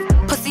jealous.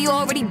 Pussy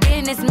already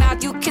been in his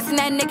mouth. You kissing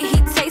that nigga,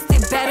 he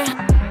tasted better.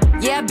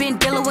 Yeah, I been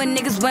dealing with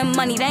niggas with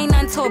money. They ain't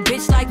nothing to a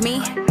bitch like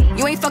me.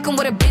 You ain't fucking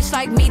with a bitch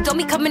like me. Don't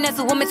be coming as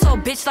a woman to a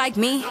bitch like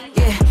me.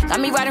 Yeah,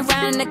 got me riding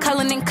around in the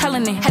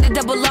Cullinan. Had to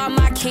double R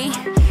my key.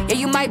 Yeah,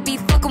 you might be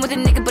fucking with a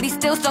nigga, but he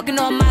still stalking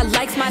all my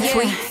likes, my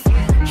tweets.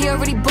 He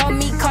already bought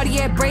me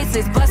Cartier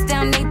bracelets. Bust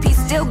down AP,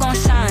 still gon'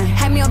 shine.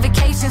 Had me on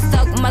vacation,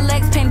 stuck with my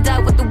legs pinned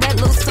up with the wet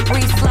little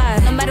slippery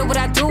slide. No matter what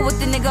I do with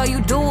the nigga, or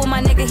you do with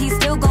my nigga, he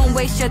still gon'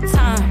 waste your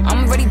time.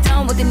 I'm already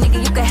done with the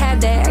nigga, you can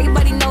have that.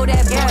 Everybody know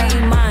that boy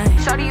ain't mine.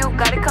 Shorty, you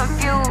got it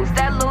confused.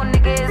 That little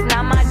nigga is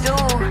not my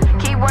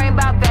dude. Keep worrying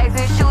about bags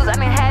and shoes. I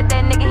done had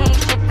that nigga, he ain't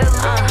shit to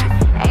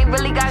lose. Ain't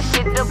really got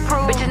shit to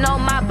prove. Bitches know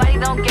my body,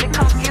 don't get it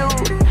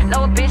confused.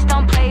 No, a bitch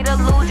don't play to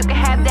lose. You can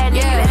have that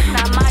nigga, that's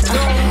not my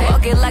dude.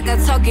 Walk it like I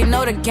talk it,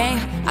 know the game.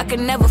 I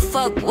can never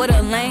fuck with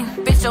a lame.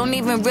 Bitch don't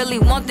even really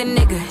want the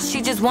nigga.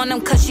 She just want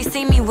him cause she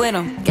see me with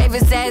him. Gave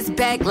his ass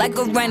back like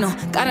a rental.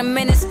 Got him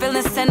in his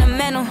feelings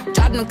sentimental.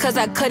 Dropped him cause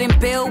I couldn't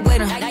build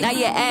with him. Now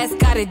your ass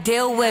gotta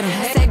deal with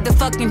him. Save the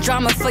fucking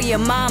drama for your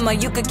mama.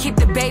 You could keep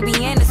the baby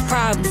in his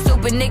problem.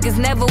 Stupid niggas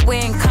never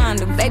wearing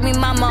condoms. Baby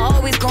mama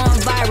always going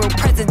viral.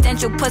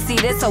 Presidential pussy,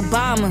 this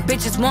Obama.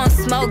 Bitches want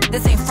smoke,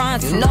 this ain't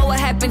France. You know what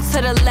happened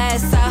to the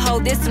last I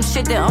hold. There's some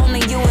shit that only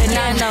you and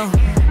I know.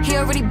 He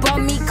already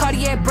bought me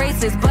Cartier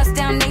bracelets. Bust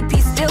down AP,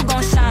 still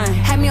gon' shine.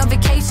 Had me on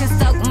vacation,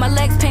 stuck with my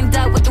legs pinned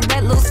up with the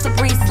wet little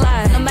slippery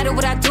slide. No matter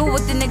what I do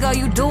with the nigga, or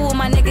you do with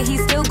my nigga, he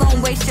still gon'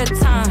 waste your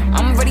time.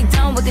 I'm already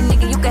done with the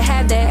nigga, you can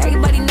have that.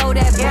 Everybody know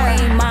that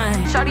boy ain't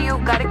mine. Shorty, you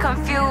got it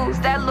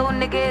confused. That little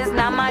nigga is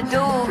not my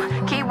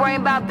dude. Keep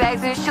worrying about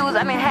bags and shoes.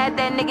 I done had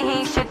that nigga, he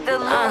ain't shit to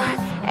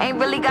lose. Ain't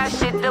really got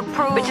shit to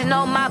prove. Bitches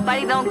know my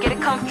body, don't get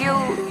it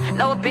confused.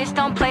 No, a bitch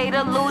don't play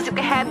to lose. You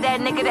can have that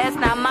nigga, that's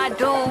not my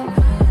dude.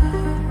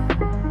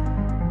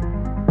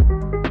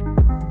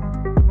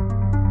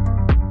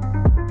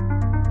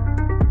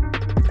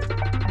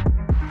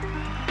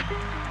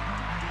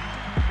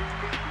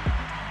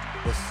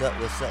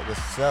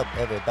 What's up,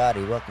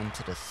 everybody? Welcome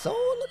to the Soul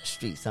of the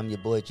Streets. I'm your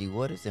boy G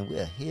Waters, and we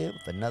are here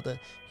with another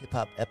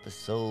hip-hop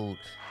episode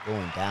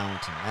going down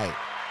tonight.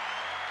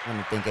 I want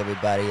to thank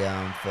everybody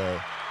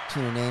for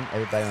tuning in,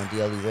 everybody on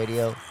DLE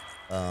Radio.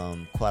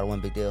 Quad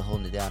One Big Deal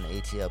holding it down, the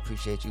ATL.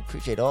 Appreciate you.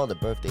 Appreciate all the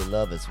birthday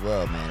love as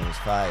well, man. It was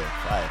fire.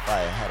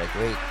 Had a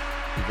great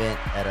event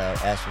at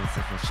Ashland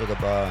Central Sugar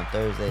Bar on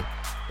Thursday.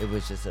 It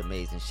was just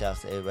amazing.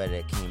 Shouts to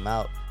everybody that came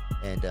out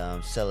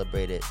and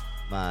celebrated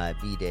my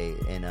B-Day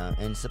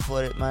and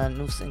supported my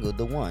new single,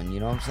 The One. You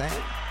know what I'm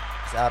saying?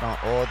 It's out on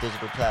all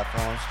digital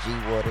platforms. G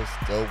Waters,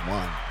 The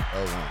One.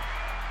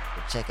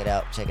 So check it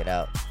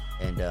out.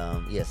 And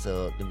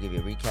so let me give you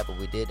a recap of what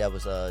we did. That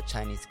was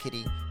Chinese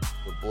Kitty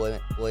with Boy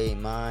Ain't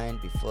Mine.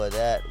 Before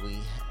that, we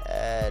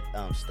had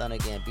Stunner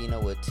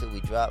Gambino with Till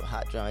We Drop.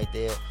 Hot drum right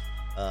there.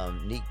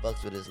 Neek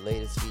Bucks with his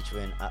latest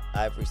featuring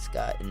Ivory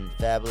Scott and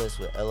Fabulous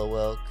with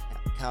LOL.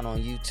 Count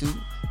on You Too.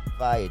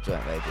 Fire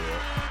joint right there.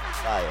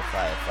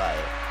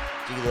 Fire.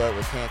 G-Lord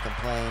with Can't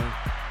Complain.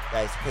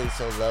 Dice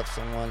Peso, Love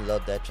Someone.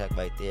 Love that track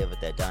right there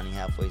with that Donnie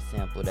Halfway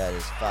sample. That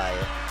is fire.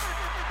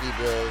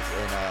 E-Bills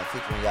and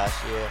featuring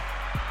Yashir.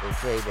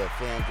 Trey with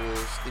FanDuel.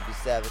 Sleepy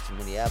Savage from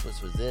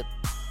Minneapolis with Zip.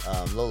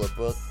 Lola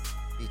Brooke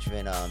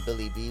featuring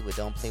Billy B with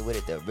Don't Play With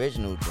It. The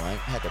original joint.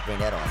 Had to bring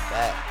that on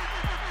back.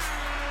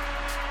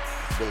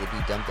 Billy B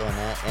dumped on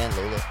that and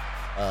Lola.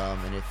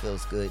 And it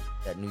feels good,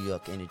 that New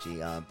York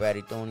energy.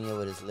 Brady Thonia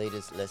with his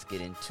latest Let's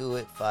Get Into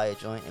It, fire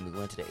joint, and we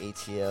went to the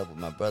ATL with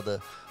my brother,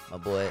 my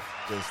boy,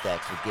 Jay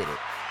Stacks with Get It.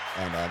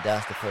 And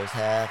that's the first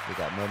half. We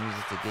got more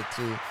music to get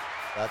to.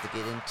 About to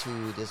get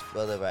into this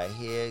brother right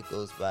here.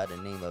 Goes by the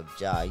name of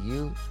Ja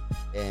Yu.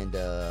 And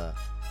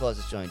close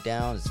this joint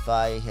down. It's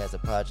fire. He has a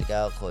project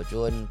out called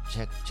Jordan.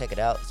 Check it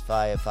out. It's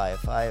fire.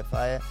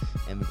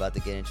 And we're about to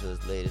get into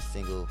his latest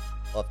single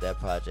off that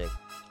project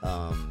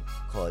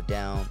called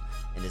Down.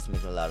 And it's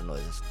making a lot of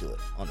noise. Let's do it.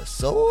 On the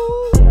soul.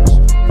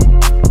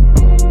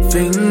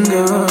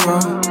 Finger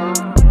roll.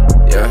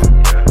 Yeah.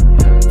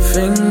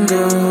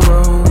 Finger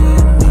roll.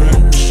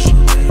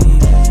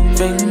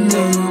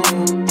 Finger.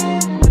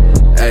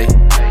 Hey.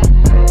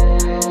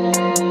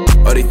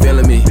 Oh, they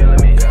feeling me.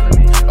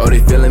 Oh, they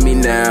feeling me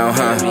now,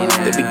 huh?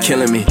 They be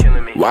killing me.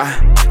 Why?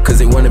 Cause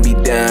they wanna be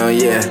down,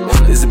 yeah.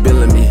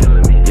 Visibility,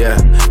 yeah.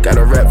 Got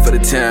a rap for the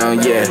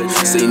town, yeah.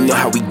 So you know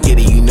how we get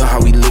it, you know how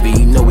we live it,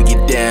 you know we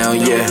get down,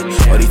 yeah.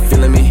 Oh, they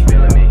feeling me?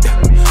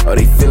 Oh,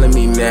 they feeling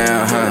me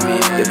now, huh?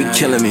 They be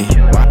killing me.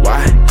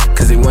 Why?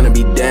 Cause they wanna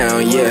be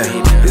down, yeah.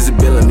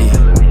 Visibility.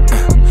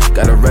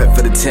 Got a rap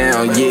for the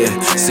town, yeah.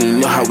 So you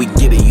know how we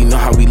get it, you know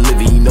how we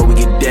live it, you know we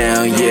get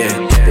down,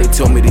 yeah. They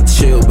told me to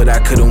chill, but I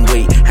couldn't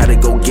wait. Had to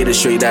go get it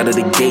straight out of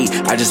the gate.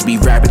 I just be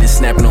rapping and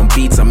snapping on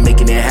beats. I'm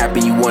making it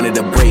happen, you wanted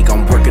a break.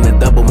 I'm working a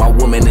double, my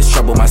woman is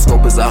trouble. My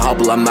scope is a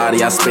Hubble, I'm out of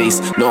y'all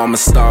space. No, I'm a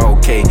star,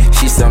 okay.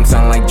 She sound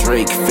like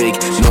Drake, fake.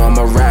 No, I'm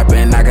a rapper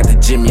and I got the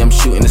Jimmy. I'm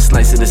shooting a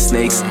slice of the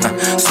snakes.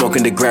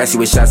 Smoking the grassy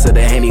with shots of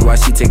the Henny while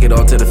she take it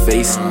all to the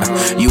face.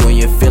 You and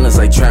your feelings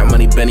like trap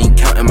money, Benny.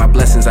 Counting my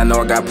blessings, I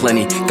know I got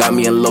plenty. Got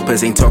me and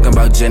Lopez, ain't talking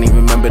about Jenny.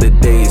 Remember the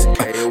days.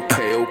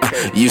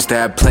 Used to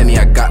have plenty,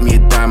 I got me a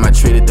dime, I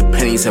traded the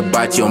pennies.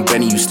 Hibachi on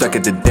Benny, you stuck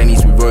at the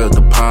Denny's. We roiled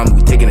the palm,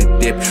 we taking a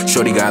dip.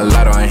 Shorty got a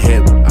lot on her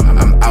hip.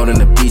 I'm out on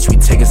the beach, we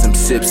taking some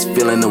sips.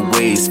 Feeling the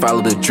waves,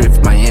 follow the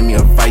drift. Miami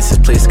or Vice, this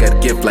place got a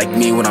gift like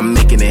me when I'm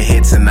making the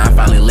hits. And I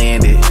finally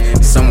landed,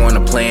 somewhere on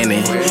the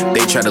planet.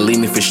 They try to leave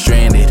me for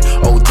stranded.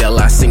 Odell,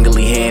 I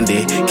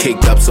singly-handed.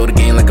 Kicked up, so the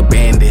game like a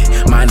bandit.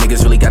 My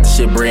niggas really got the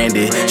shit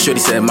branded. Shorty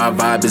said my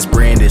vibe is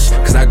brandish,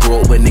 cause I grew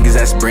up with niggas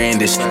that's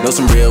brandish. Know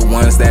some real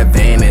ones that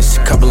vanish.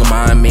 Couple of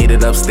mine made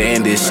it up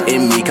standish.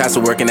 In me, Casa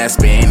working that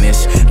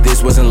Spanish.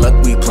 This wasn't luck,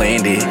 we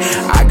planned it.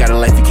 I got a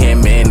life you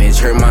can't manage.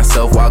 Hurt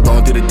myself while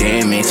going through the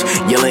damage.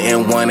 Yelling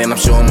N1 and I'm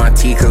showing my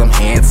teeth cause I'm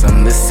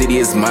handsome. This city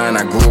is mine,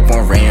 I grew up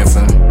on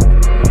ransom.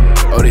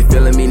 Oh, they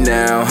feeling me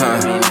now, huh?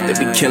 They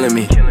be killing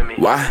me.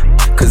 Why?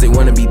 Cause they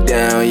wanna be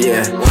down,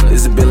 yeah.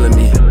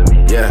 Visibility,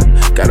 yeah.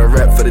 Got a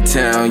rap for the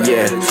town,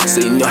 yeah.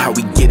 So you know how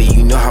we get it,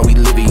 you know how we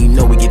live it, you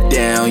know we get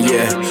down,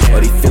 yeah. Oh,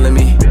 they feeling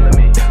me?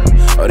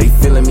 Oh, they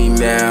feeling me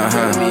now,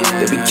 huh?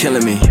 They be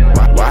killing me.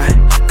 Why?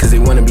 Cause they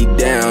wanna be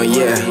down,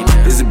 yeah.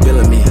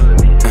 Visibility.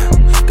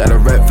 Got a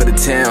rap for the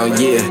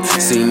town, yeah.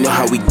 So you know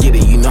how we get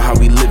it, you know how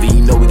we live it,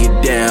 you know we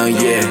get down,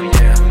 yeah.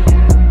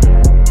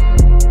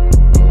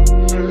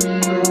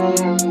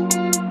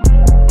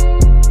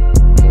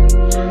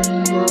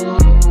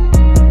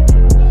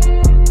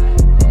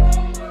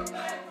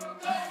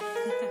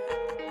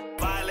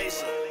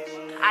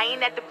 I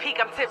ain't at the peak,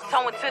 I'm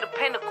tiptoeing to the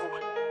pinnacle.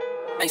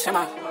 Hey,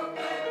 Shema.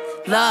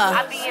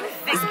 Love,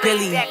 it's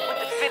Billy.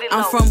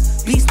 I'm from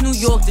Beast, New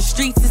York, the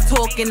streets is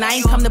talking. I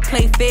ain't come to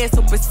play fair,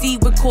 so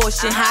proceed with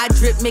caution. High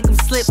drip, make them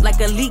slip like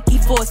a leaky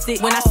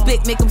faucet. When I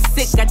spit, make them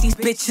sick, got these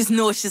bitches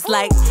nauseous.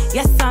 Like,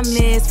 yes I'm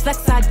is,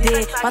 flex I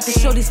did. About to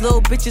show these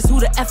little bitches who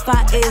the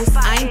F.I. is.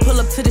 I ain't pull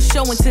up to the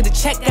show until the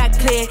check got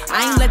cleared.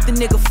 I ain't let the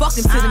nigga fuck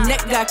until the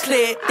neck got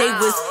cleared. They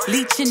was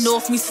leeching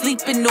off me,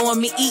 sleeping on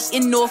me,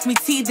 eating off me,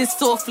 teething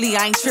softly.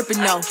 I ain't tripping,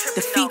 no.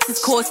 The feet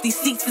is costly,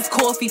 seats is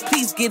coffee.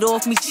 Please get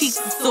off me, cheeks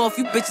is soft.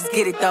 You bitches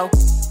get it, though.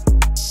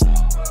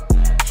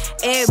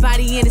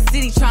 Everybody in the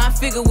city trying to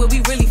figure where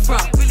we really from.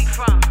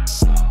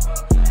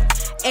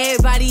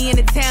 Everybody in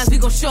the towns, we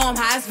gon' show them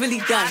how it's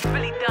really done.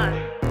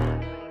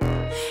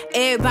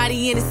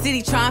 Everybody in the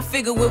city trying to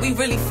figure where we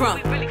really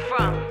from.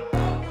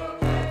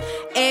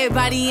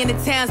 Everybody in the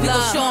towns, we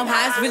gon' show them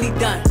how it's really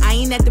done. I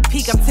ain't at the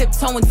peak, I'm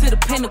tiptoeing to the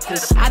pinnacle.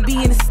 I be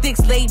in the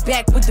sticks, laid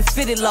back with the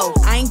fitted low.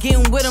 I ain't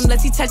getting with him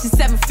unless he touching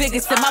 7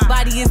 figures. Said my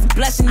body is a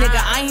blessing, nigga,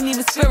 I ain't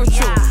even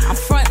spiritual. I'm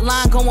front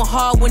line, going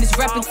hard when it's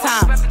reppin'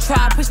 time.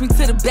 Try to push me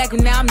to the back,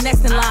 and now I'm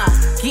next in line.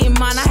 Getting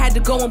mine, I had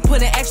to go and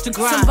put an extra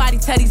grind. Somebody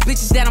tell these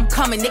bitches that I'm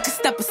coming, they can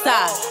step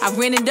aside. I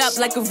ran it up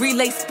like a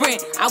relay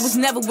sprint. I was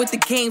never with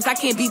the games, I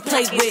can't be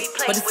played with.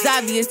 But it's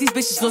obvious, these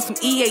bitches on some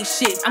EA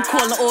shit. I'm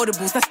calling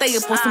audibles, I stay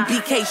up on some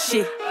BK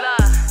shit.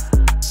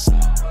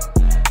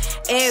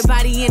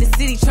 Everybody in the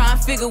city trying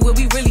to figure where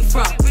we really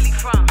from.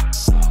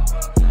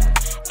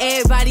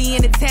 Everybody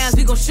in the towns,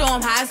 we gon' show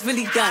them how it's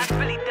really done.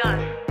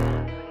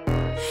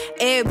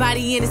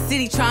 Everybody in the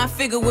city trying to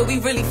figure where we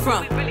really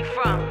from.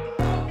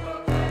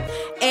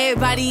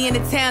 Everybody in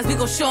the towns, we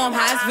gon' show them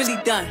how it's really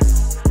done.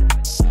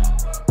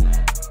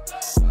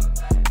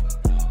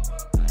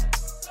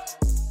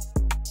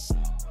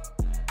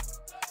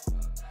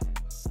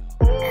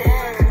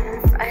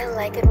 I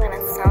like it when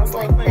it sounds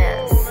like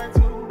this.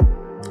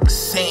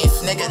 Safe,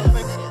 nigga.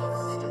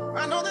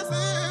 I know this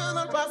is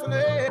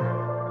unfortunate.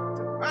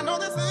 I know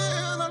this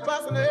is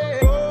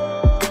unfortunate.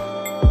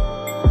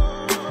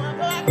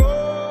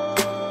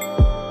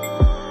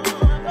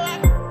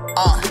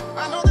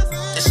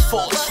 It's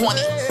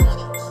 420.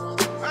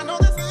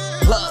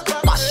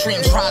 Look, my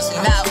streams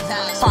rising now.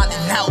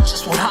 Finding out about,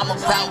 just what I'm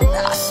about.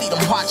 I see them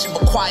watching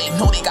but quiet,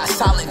 know they got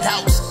solid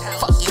doubts.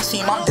 Fuck your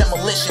team, I'm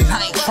demolition,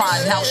 I ain't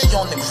trying out. She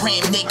on the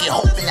gram naked,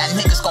 hoping that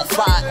niggas gon'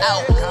 fly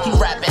out. He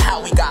rapping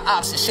how we got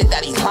ops and shit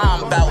that he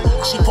lying about.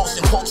 She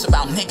posting quotes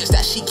about niggas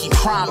that she keep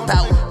crying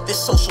about. This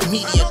social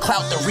media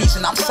clout, the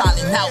reason I'm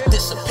signing out.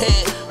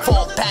 Disappeared,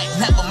 fall back,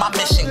 never my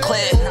mission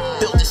clear.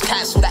 Build this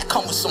castle that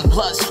come with some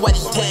blood, sweat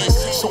and tears.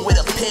 So it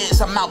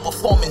appears I'm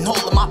outperforming all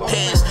of my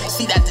peers.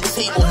 See at the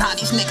table, now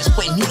these niggas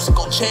play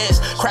musical chairs.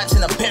 Crabs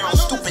in a barrel,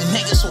 stupid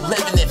niggas who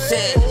living in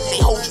fear.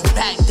 They hold you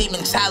back, they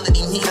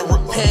mentality need a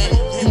repair.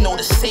 You know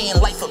the saying,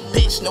 life a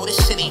bitch, know this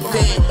shit ain't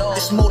fair.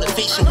 This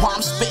motivation while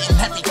I'm spitting,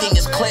 everything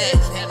is clear.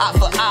 Eye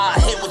for eye,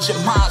 hear with your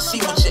mind, see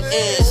what your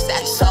ears.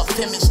 That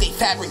self-image they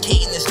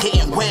fabricating is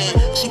getting weird.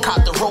 She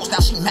caught the rose,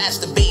 now she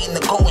masturbating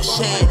to go and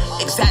share.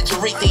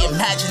 Exaggerate their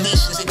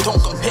imaginations, it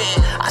don't compare.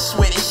 I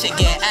swear this shit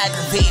getting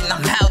aggravating,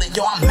 I'm out of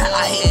yo, I'm out.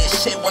 I hate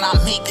this shit when I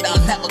make it,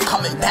 I'm never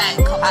coming back.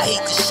 I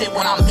hate this shit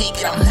when I make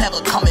it, I'm never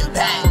coming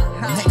back.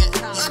 Nigga,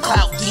 these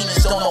clout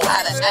demons don't know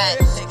how to act.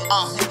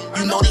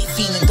 You know they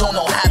fiendin', don't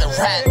know how to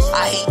rap.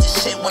 I hate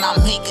this shit when I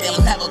make it,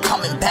 I'm never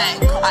coming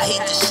back. I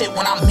hate this shit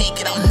when I make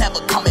it, I'm never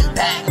coming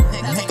back.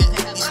 Nigga,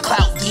 these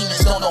clout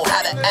demons don't know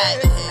how to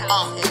act.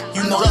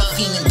 You know they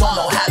fiendin', don't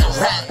know how to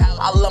rap.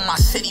 I love my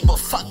city, but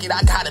fuck it,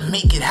 I gotta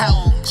make it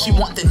help. She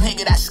want the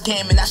nigga that's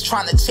scamming, that's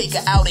trying to take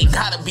her out. Ain't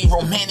gotta be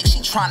romantic,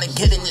 she trying to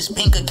get in this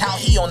bank account.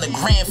 He on the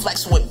grand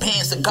flexing with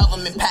bands, the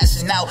government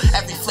passing out.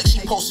 Every flick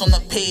she posts on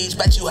the page,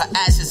 bet you her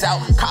ass is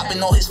out.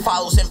 Copping all his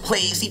follows and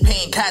plays, he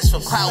paying cash for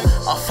clout.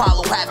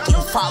 Unfollow after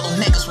you follow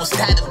niggas, what's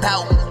that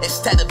about?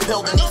 Instead of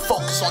building, they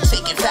focus on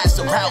taking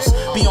faster routes.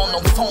 Be on no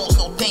phones,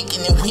 no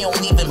thinking, and we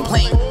don't even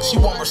blink. She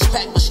want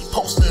respect, but she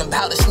posting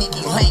about a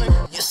sneaky link.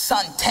 Your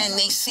son 10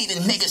 ain't see the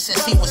nigga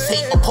since he was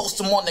 8, but post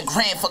him on the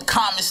gram for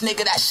comments,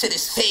 nigga, that shit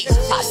is fake.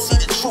 I see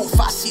the truth,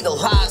 I see the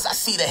lies, I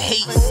see the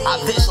hate.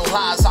 I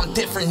visualize, I'm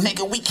different,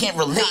 nigga, we can't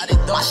relate.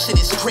 My shit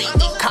is great,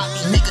 they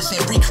copy niggas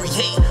and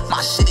recreate.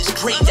 My shit is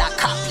great, y'all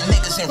copy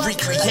niggas and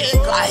recreate.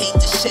 I hate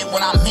this shit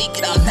when I make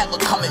it, I'm never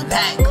coming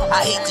back.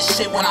 I hate this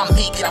shit when I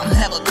make it, I'm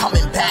never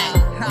coming back.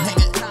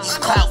 Nigga, these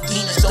clout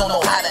demons don't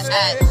know how to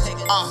act.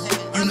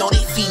 You know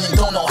they fiendin',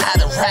 don't know how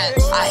to rap.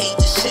 I hate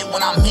this shit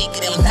when I make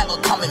it, I'm never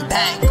coming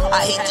back.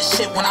 I hate this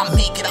shit when I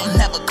make it, I'm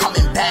never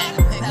coming back.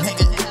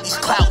 Nigga, these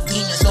clout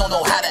demons don't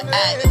know how to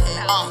act.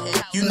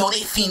 You know they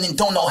fiendin',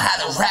 don't know how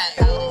to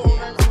rap.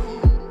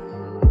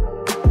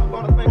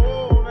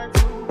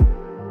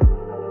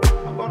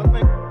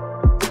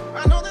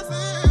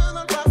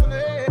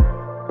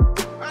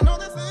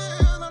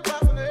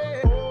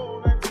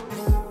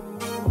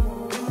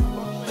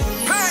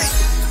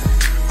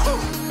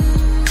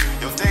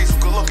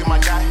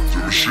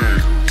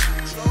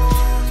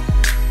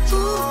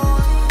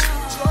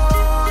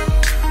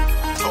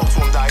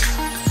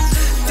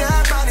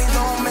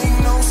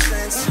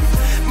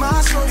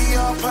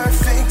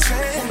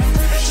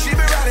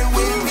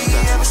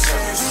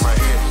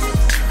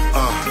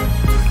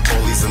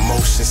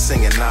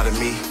 Singing out of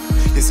me,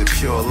 is it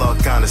pure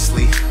luck?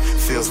 Honestly,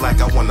 feels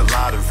like I won the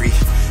lottery.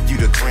 You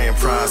the grand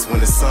prize when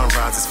the sun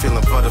rises,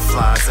 feeling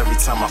butterflies every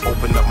time I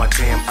open up my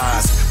damn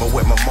eyes. My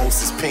wet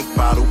mimosa's pink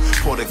bottle,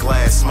 pour the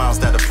glass, smiles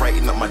that'll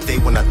brighten up my day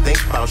when I think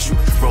about you.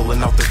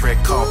 Rolling out the red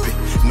carpet,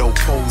 no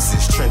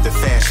poses, trend of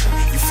fashion.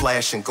 You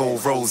flashing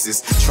gold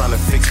roses, trying to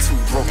fix two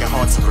broken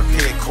hearts and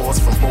repair calls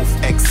from both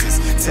exes.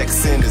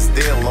 Text senders,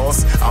 their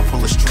loss, I'll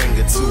pull a string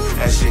or two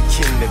as your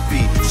king to be.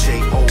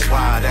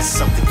 J-O-Y, that's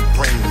something you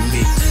bring to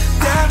me.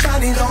 That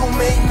body don't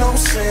make no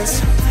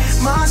sense.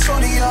 My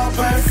shorty a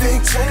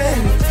perfect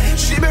 10.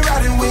 She been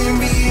riding with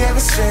me ever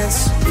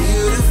since.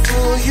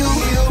 Beautiful, you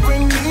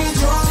bring me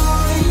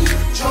joy,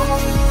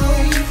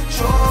 joy,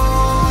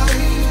 joy.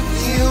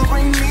 You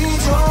bring me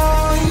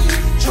joy,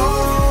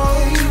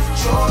 joy,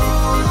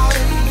 joy.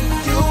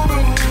 You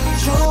bring me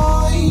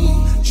joy,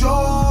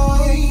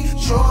 joy,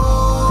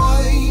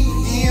 joy.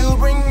 You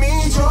bring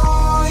me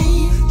joy,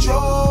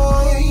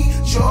 joy,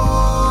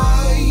 joy.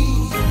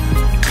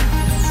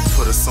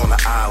 Put us on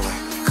the island.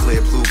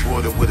 Clear blue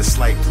border with a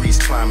slight breeze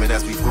climate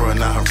as we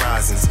broaden our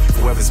horizons.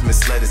 Whoever's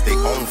misled is their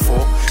own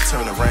fault.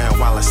 Turn around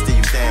while I steer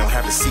you down.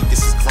 Have a seat, this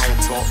is grown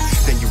talk.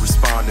 Then you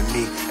respond to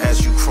me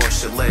as you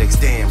cross your legs.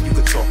 Damn, you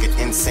could talk an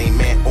insane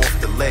man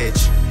off the ledge.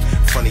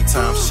 Funny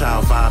times,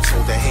 child vibes,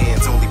 holding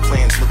hands. Only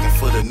plans looking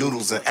for the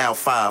noodles in Al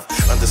 5.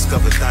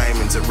 Undiscovered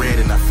diamonds are red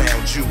and I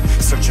found you.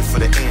 Searching for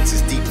the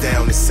answers deep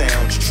down, it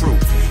sounds true.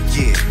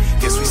 Yeah,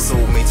 guess we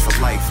soulmates for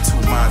life. Two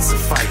minds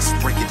suffice.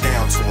 Break it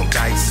down to them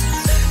dice.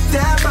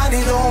 That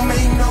body don't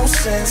make no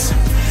sense.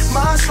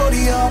 My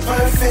shorty a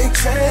perfect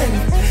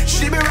 10.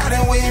 She been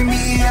riding with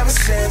me ever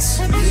since.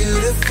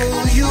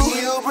 Beautiful,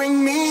 you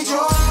bring me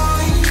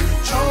joy,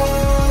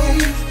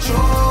 joy,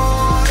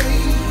 joy.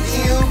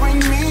 You bring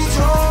me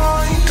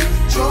joy,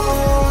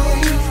 joy,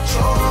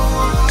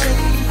 joy.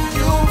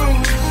 You bring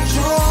me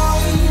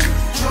joy,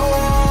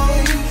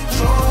 joy,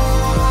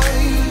 joy.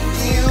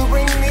 You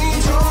bring me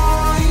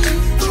joy,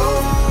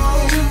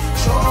 joy,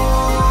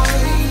 joy.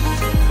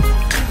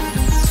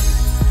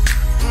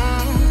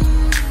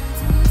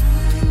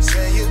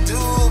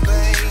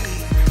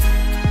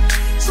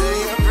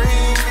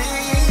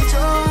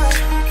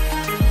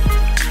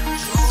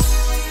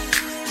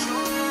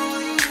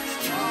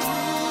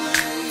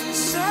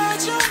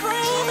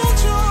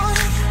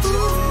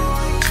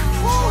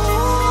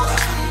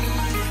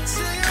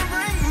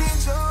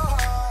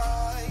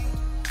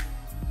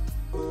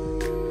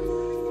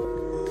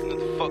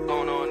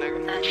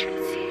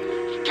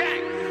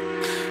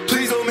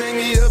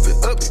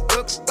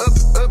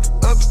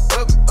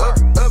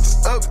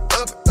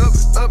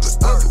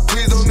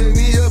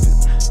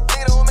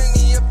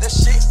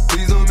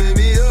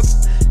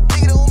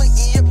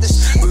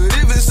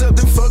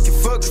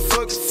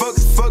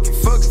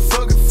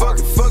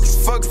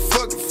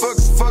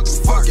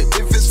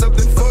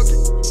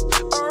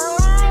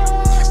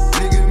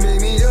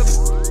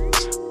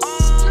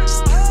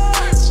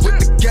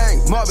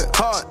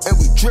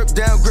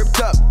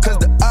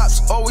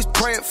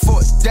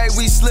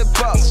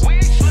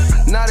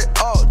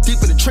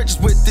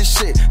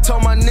 shit.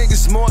 Told my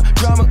niggas more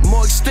drama,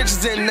 more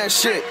extensions in that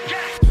shit.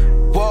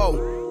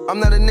 Whoa. I'm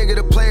not a nigga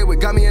to play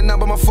with. Got me a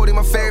number, my 40,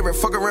 my favorite.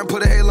 Fuck around,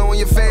 put a halo on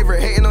your favorite.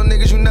 Hating on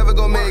niggas, you never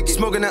gon' make it.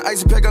 Smoking that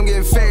icy pack, I'm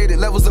getting faded.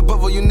 Levels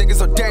above all you niggas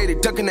are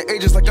dated. Ducking the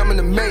ages like I'm in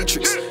the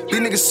Matrix. These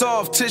niggas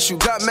soft tissue.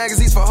 Got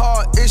magazines for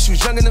hard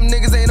issues. Young and them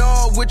niggas ain't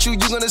all with you.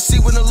 You gonna see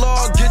when the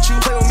law get you.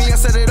 Play with me, I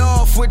set it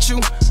off with you.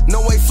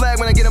 No way flag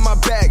when I get in my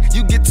bag.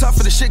 You get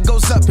tougher, the shit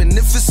goes up. And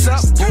if it's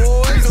up,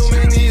 boys, please don't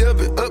make me up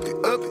it, up it,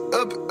 up it,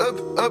 up it, up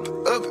it, up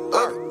it,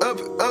 up it, up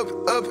it, up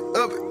it, up it,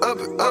 up it, up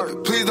it, up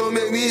it. Please don't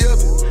make me up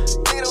it.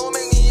 Nigga don't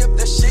make me up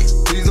that shit.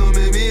 Please don't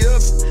make me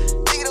up it.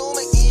 Nigga don't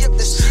make me up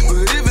that shit.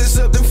 But if it's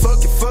up, then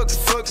fuck it, fuck it,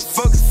 fuck it,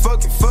 fuck it,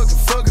 fuck it, fuck it,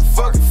 fuck it,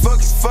 fuck it, fuck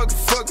it, fuck it,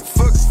 fuck it,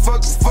 fuck it,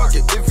 fuck it, fuck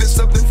it. If it's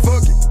up, then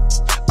fuck it.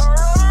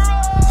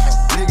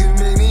 Nigga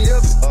make me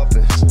up it. Up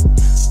it.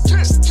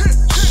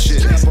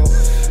 Shit.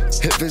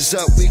 If it's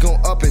up, we gon'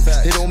 up it.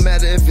 It don't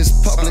matter if it's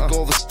public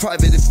or if it's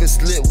private. If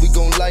it's lit, we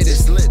gon' light it.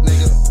 It's lit,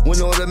 nigga.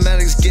 When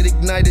automatics get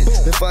ignited,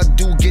 if I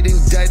do get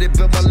indicted,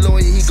 but my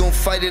lawyer, he gon'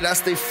 fight it. I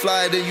stay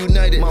flyer than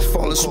United. My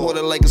fall is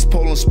water like it's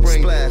Poland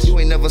Spring. Splash. You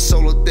ain't never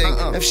solo thing.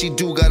 If she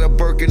do got a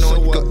Birkin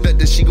on, you can bet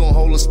that she gon'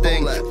 hold a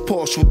sting.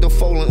 Porsche with the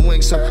folding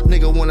wings. So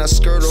nigga, when I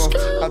skirt off,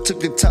 I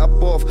took the top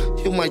off.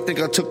 You might think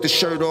I took the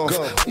shirt off.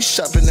 We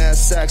shopping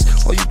ass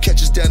sacks. All you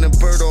catch is down in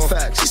bird off.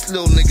 These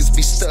little niggas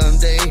be stunned.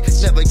 They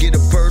ain't never get a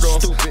bird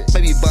off. Stupid.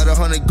 Maybe about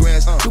 100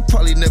 grand. You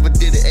probably never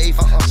did an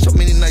eighth. So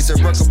many nights at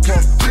Rucker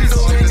Park. Please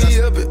don't make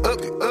me up it, up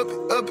it, up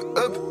it, up it,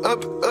 up it,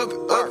 up it, up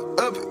it,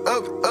 up it, up it,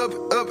 up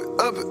it, up it,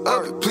 up it,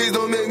 up it. Please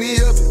don't make me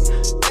up it.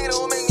 Nigga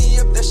don't make me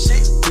up that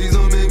shit. Please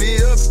don't make me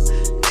up it.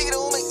 Nigga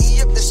don't make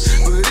me up that shit.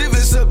 But if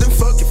it's up, then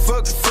fuck it,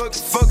 fuck it, fuck it,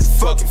 fuck it,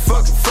 fuck it,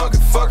 fuck it, fuck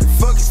it, fuck it,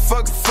 fuck it,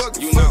 fuck it, fuck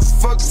it, fuck it,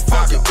 fuck it,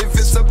 fuck it. If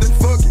it's up, then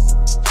fuck it.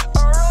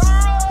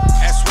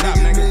 That's what up,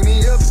 nigga. Make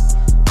me up it.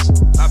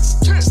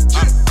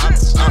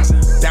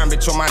 Down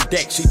bitch on my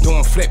deck, she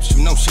doing flips,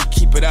 you know she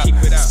keep it up.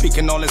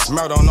 Speaking all this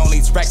murder on all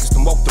these records,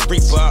 then woke the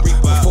reaper up.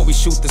 Before we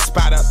shoot the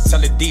spot up, tell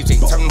the DJ,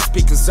 turn them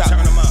speakers up.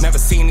 Never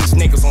seen these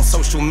niggas on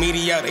social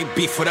media, they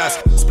beef with us.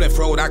 Split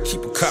road, I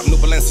keep a cup, new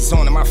Balenci's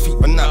on and my feet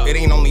been up. It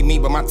ain't only me,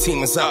 but my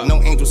team is up.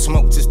 No angel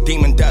smoke, just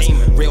demon dust.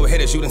 Real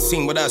hitters, you done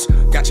seen with us.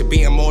 Got you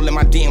being more in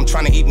my DM,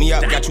 trying to eat me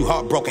up. Got you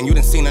heartbroken, you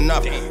done seen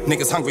enough.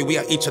 Niggas hungry,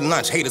 we'll eat your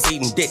lunch. Haters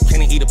eating dick, can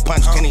he eat a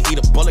punch? Can he eat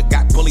a bullet?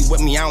 Got bully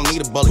with me, I don't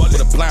need a bullet.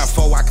 With a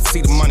blindfold, I can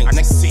see the money.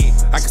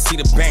 I can see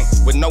the bank.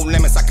 With no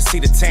limits, I can see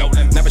the tank.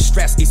 Never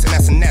stress, East and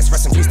S&S,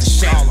 rest in peace to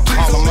shame.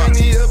 Call them up.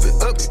 Please don't make me up it,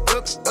 up it,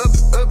 up it,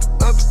 up it,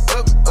 up it,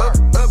 up it, up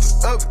it, up it,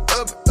 up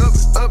it, up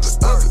it, up it,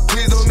 up it.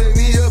 Please don't make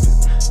me up it.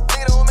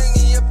 Nigga don't make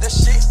me up that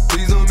shit.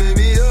 Please don't make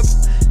me up it.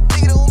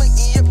 Nigga don't make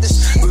me up that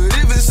shit. But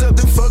if it's up,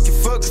 then fuck it,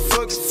 fuck it,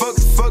 fuck it, fuck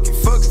it, fuck it,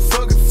 fuck it,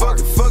 fuck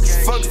it, fuck it, fuck it,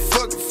 fuck it,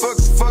 fuck it, fuck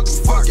it, fuck it,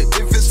 fuck it.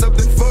 If it's up,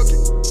 then fuck it.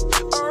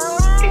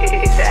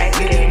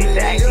 Exactly.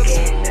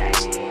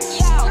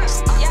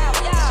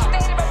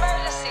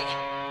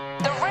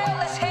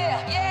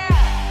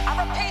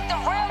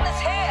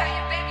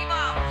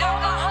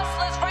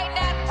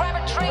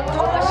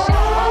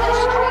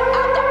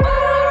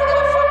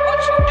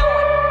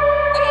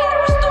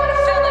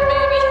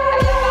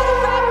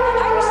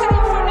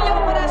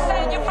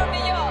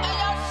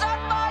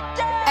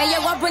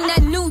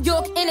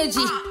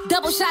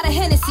 Double shot of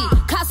Hennessy,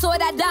 Caso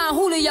that Don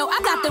Julio, I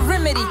got the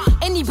remedy.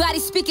 Anybody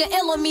speaking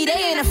ill on me, they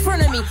ain't in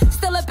front of me.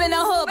 Still up in the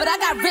hood, but I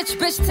got rich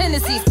bitch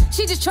tendencies.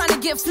 She just trying to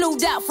get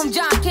flued out from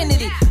John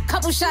Kennedy.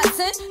 Couple shots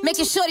in,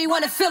 making sure they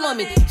wanna feel on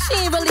me. She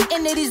ain't really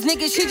into these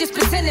niggas, she just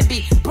pretend to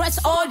be. Breasts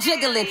all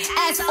jiggling,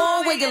 ass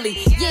all wiggly.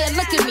 Yeah,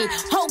 look at me,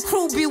 whole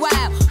crew be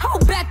wild.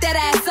 Hold back that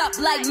ass up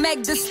like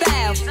Meg Thee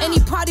Stallion. Any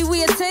party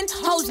we attend,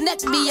 hoes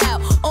neck me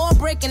out. All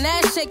breaking,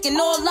 ass shaking,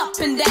 all up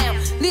and down.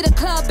 Lead a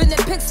club in the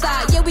pigsty,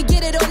 yeah we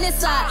get it on this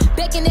side.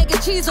 Bacon, egg,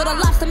 and cheese or the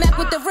lobster mac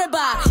with the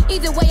ribeye.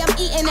 Either way, I'm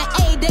eating it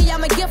a day,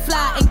 I'ma get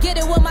fly and get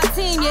it with my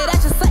team. Yeah,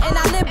 that's just something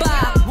I live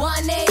by.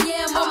 1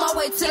 a.m. on my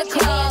way to the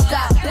club.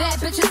 Got bad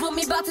bitches with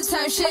me, about to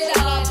turn shit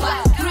up.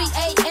 By 3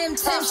 a.m.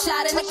 10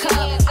 shot in the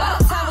cup. By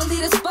the time we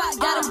leave the spot,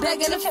 got them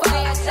begging to fuck.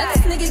 Let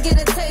this nigga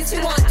get a taste, he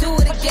wanna do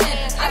it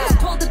again. I just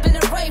pulled up in a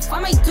Wraith, I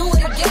might do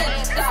it again.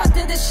 If I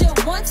did this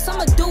shit once,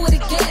 I'ma do it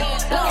again.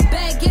 Blow it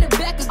back, get it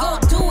back, and go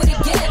do it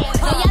again.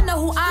 Yeah, y'all know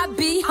who I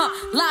be,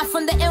 live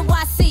from the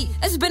NYC.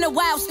 It's been a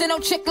while, still no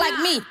chick like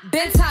me.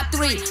 Been top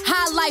 3,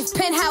 high life,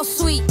 penthouse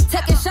suite.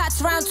 Taking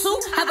shots round 2,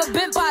 haven't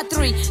been by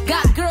 3.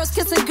 Got girls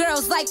kissing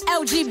girls like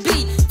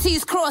LGB.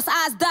 T's crossed,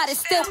 eyes dotted,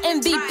 still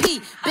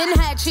MVP. Been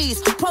had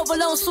cheese,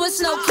 provolone,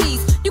 Swiss, no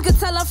keys. You can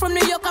tell I'm from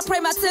New York, I pray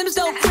my Timbs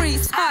don't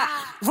freeze.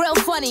 Real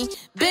funny,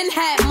 been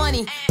had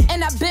money.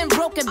 And I've been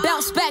broken,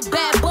 bounce back,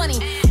 Bad Bunny.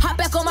 Hop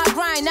back on my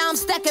grind, now I'm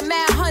stacking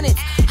mad hundreds.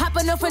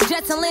 Hopping up for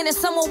jets and landing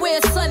somewhere where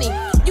it's sunny.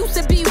 Used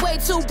to be way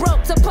too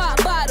broke to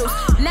pop bottles.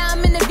 Now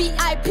I'm in the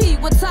VIP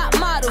with top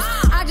models.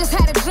 I just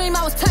had a dream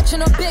I was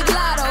touching a big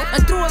lotto.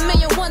 And threw $1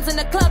 million in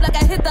the club like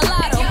I hit the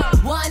lotto.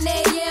 1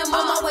 a.m.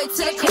 on my way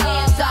to the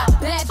club.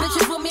 Got bad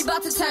bitches with me,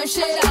 about to turn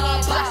shit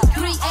up. By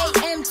 3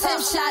 a.m. 10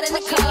 shot in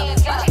the cup.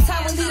 By the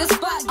time we leave the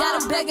spot, got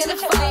them begging in the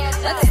fire.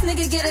 Let this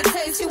nigga get a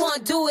taste, he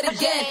wanna do it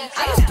again.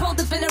 I just pulled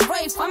up in a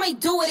rape, I might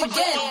do it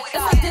again.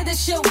 If I did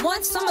this shit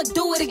once, I'ma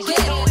do it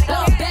again.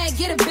 Blow it back,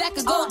 get it back,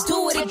 and go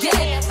do it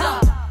again.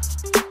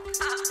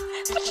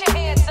 Put your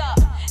hands up.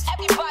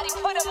 Everybody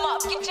put them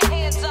up. Get your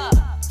hands up.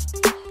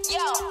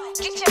 Yo,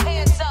 get your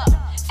hands up.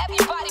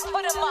 Everybody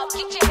put them up.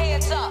 Get your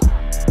hands up.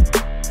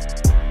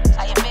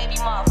 Tell your baby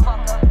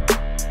motherfucker.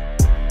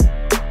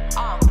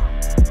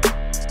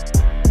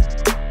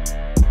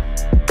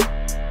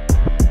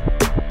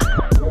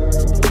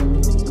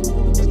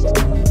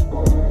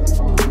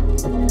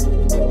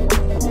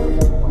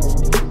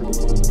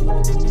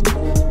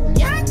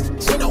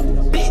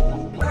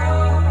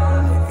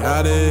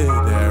 Got it,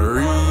 that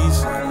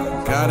reason.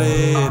 Got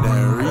it,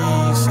 that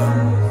reason.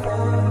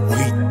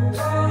 Wait.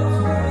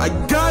 I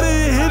got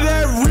it, hit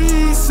that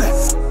reset.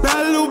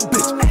 Bad little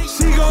bitch.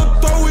 She gon'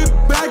 throw it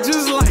back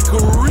just like a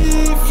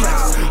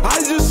reflex. I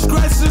just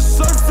scratched the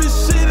surface,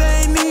 shit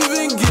ain't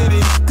even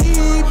getting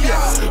deep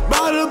yet.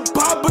 About to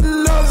pop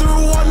another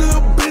one,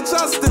 little bitch,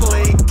 I still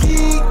ain't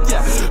geek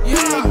yet.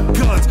 Big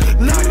guns,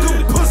 knock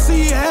a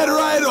pussy head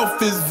right off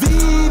his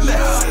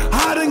V-neck.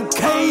 I done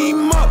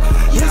came up.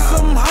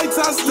 Some heights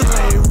I still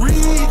ain't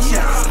reach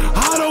yet.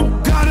 I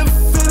don't got a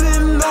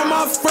feeling all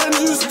my friends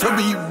used to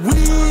be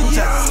weak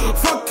yet.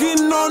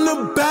 Fucking on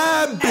the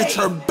bad bitch,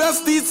 her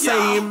bestie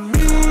saying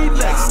me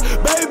next.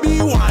 Baby,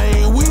 why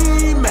ain't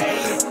we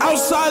met?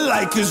 Outside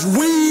like it's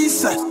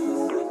recess.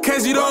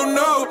 Cause you don't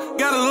know,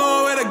 got a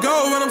long way to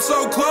go when I'm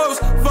so close.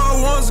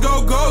 4-1s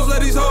go goes,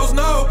 let these hoes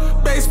know.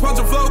 Bass punch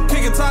and flow,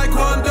 kicking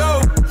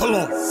taekwondo. Hold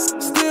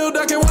on, still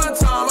ducking one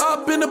time.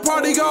 Up in the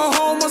party, go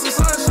home once the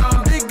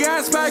sunshine.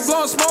 Gas pack,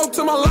 blowing smoke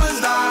till my lungs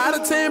die. Out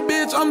of 10,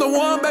 bitch, I'm the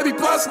one, baby,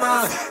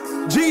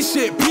 +9. G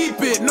shit, peep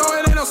it, no,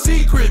 it ain't no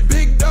secret.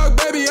 Big dog,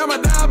 baby, I'ma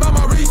die by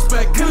my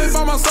respect. Kill it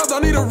by myself,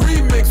 don't need a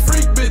remix.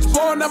 Freak bitch,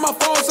 blowing at my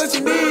phone, said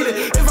she need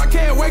it. If I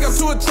can't wake up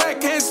to a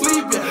check, can't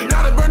sleep it.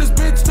 Gotta burn this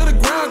bitch to the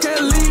ground,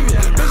 can't leave it.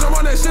 Bitch, I'm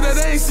on that shit that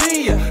they ain't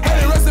seen ya.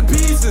 Hey, rest in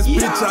pieces,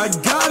 bitch, I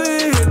got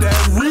it, hit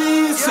that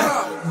reset.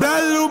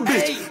 Bad little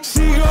bitch,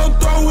 she gon'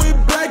 throw it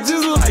back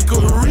just like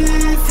a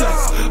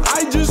reflex.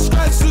 I just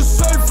scratched the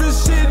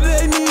surface, shit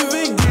ain't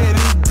even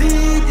getting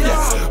deep yet.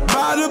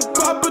 About to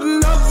pop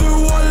another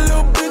one,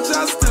 little bitch,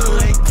 I still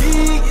ain't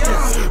geek yet.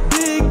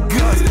 Big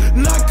guns,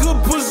 knock a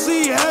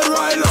pussy head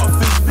right off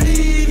his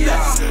feet.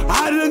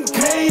 I done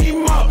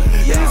came up,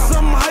 yeah,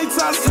 some heights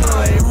I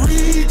still ain't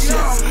reach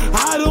yet.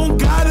 I don't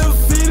got a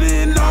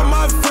feeling, all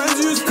my friends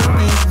used to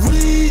be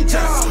weak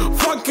yet.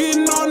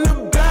 Fucking on the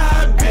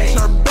bad bitch,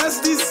 her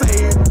bestie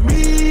saying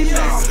me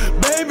next.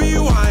 Baby,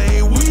 why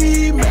ain't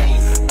we met?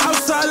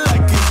 Outside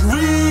like it's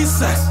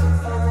recess.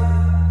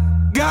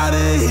 Gotta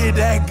hit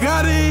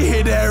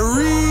that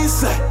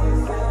reset.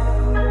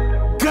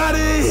 Gotta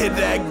hit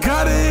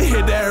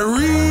that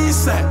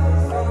reset.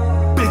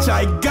 Bitch,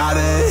 I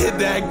gotta hit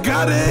that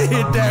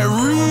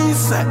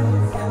reset.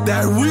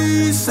 That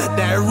reset.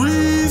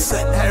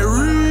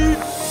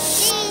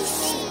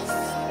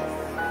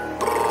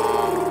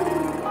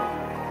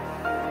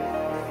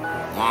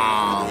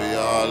 Wow. We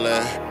all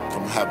at.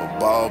 Come have a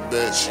ball,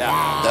 bitch.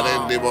 That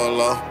ain't Debo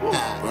Low.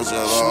 What's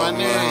your blowing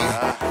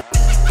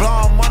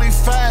money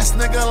fast,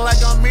 nigga,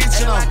 like I'm meeting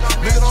them.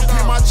 Nigga, don't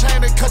peel my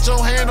chain and cut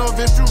your hand off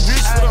if you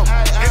reach for them.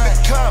 In the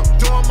club,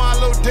 doing my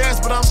little dance,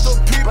 but I'm still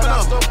peeping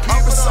them.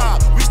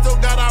 Upside, we still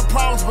got our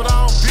problems, but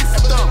I don't beef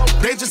with them.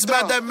 They just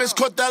mad that bitch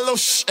caught that little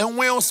shh, and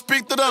we don't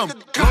speak to them.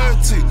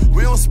 Loyalty,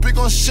 we don't speak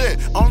on shit,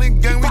 only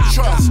gang we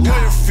trust.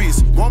 Lawyer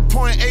fees,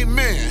 1.8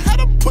 million, had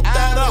to put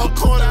that up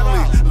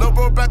accordingly. Lil'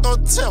 bro back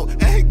on tilt,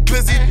 and he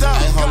glizzy down.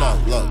 Hey, hold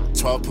up, look,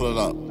 12, pull it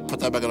up. Put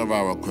that back in the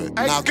vibe real quick.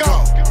 Now go.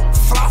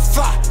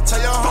 Fly.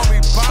 Tell your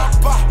homie bye.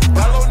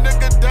 That little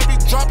nigga that be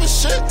dropping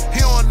shit,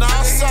 he on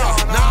 9-5,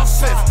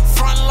 9-5,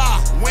 front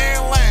line, we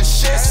ain't land,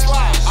 shit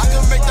slide. I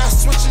can make that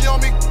switchy on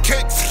me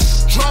kick,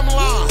 drum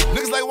line.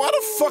 Niggas like, why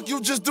the fuck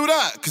you just do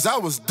that? Cause I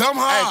was dumb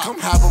high. Hey, come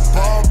have a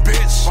ball,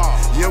 bitch.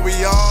 Yeah, we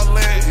all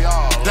lit.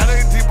 That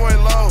ain't D-Boy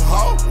Low,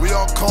 ho. We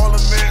all call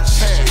him Mitch.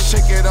 Hey,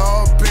 shake it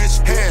all,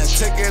 bitch. Hey,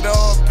 take it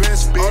all,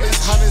 bitch. All these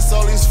hundreds,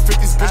 all these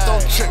 50s, bitch,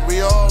 don't trick.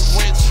 We all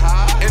rich.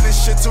 And this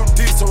shit too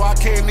deep, so I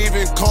can't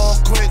even call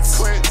quits.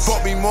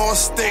 Bought me more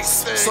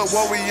sticks. So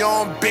what we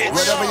on, bitch?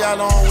 Whatever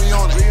y'all on, we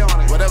on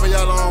it. Whatever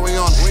y'all on, we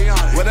on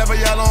it. Whatever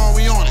y'all on,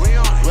 we on it.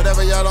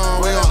 Whatever y'all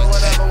on, we on it.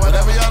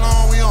 Whatever y'all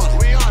on, we on it.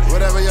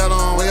 Whatever y'all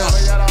on, we on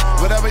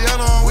it. Whatever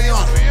y'all on, we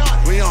on it.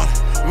 We on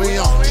it. We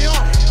on it.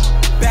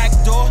 Back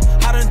door,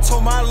 I done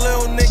told my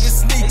little nigga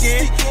sneak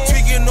in.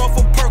 Tweaking off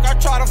a perk, I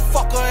try to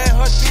fuck her and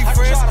her 3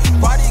 friends.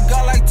 Body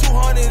got like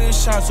 200 and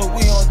shine, so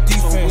we on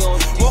defense.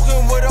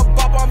 Walking with a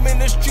bop, I'm in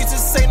the streets,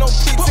 this ain't no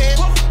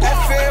pretend.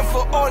 FN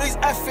for all these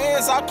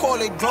FNs, I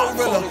call it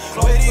Glorilla.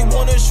 But he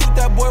wanna shoot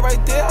that boy right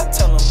there, I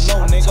tell him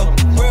no, nigga.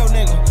 Real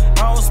nigga,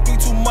 I don't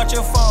speak too much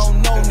if I don't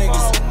know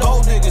niggas.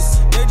 Gold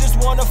niggas, they just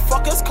wanna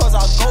fuck us cause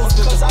I go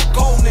niggas. I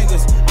go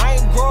niggas, I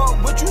ain't grow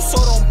up with you, so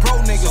don't bro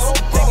niggas.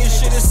 Thinking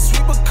shit is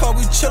sweet because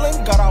we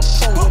chillin', got our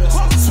pole with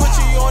us.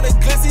 Switchy on the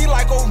glizzy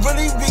like, oh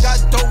really, we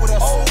got dough with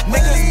us.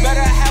 Niggas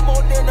better have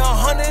more than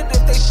 100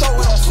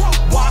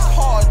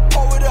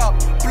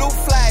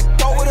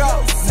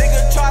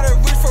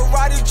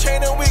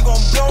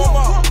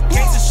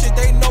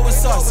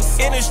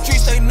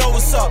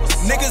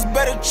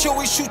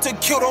 shoot to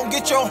kill, don't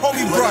get your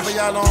homie brushed. Whatever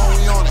y'all on,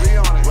 we on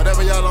it.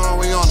 Whatever y'all on,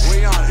 we on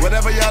it.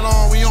 Whatever y'all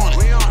on, we on it.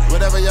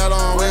 Whatever y'all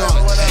on, we on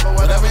it.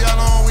 Whatever y'all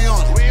on, we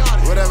on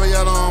it. Whatever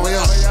y'all on, we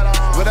on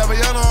it. Whatever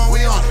y'all on,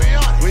 we on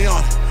it. We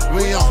on it.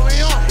 We on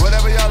it.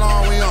 Whatever y'all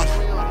on, we on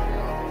it.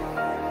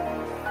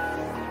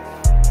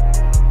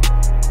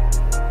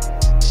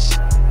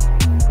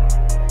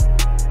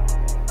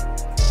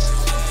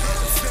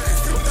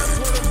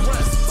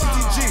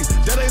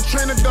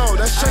 Train to go,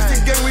 that's just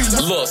the game we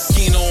look,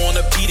 Keno on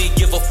the beat, they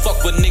give a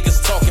fuck what niggas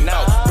talking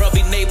about.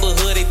 Brother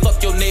neighborhood, they fuck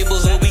your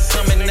neighborhood. We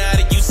coming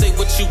out of you say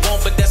what you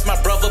want, but that's my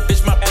brother,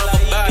 bitch, my brother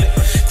about it.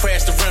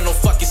 Crash the rental,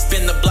 fucking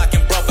spin the block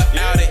and brother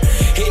out it.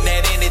 Hitting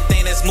at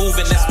anything that's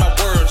moving, that's my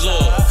word,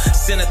 love.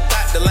 Send a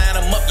thought to line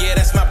them up, yeah,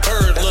 that's my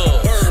bird,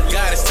 love.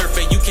 God is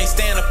turfing, you can't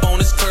stand up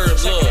on this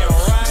curb, love.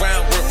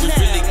 Groundwork, we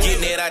really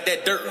getting it out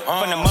that dirt.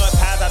 From the mud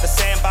piles out the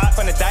sandbox,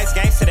 from the dice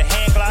games to the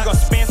hand glock. We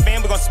gon' spin,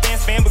 we gon'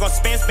 spin, we gon'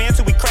 spin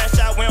till we crash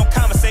out. We don't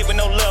conversate with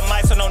no little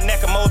mice or no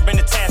neck of moles, bring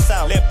the tass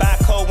out. Live by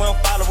code, we don't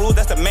follow rules,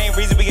 that's the main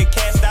reason we get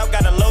cashed out.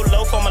 Got a low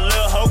from a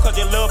little hoe, cause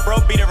your little bro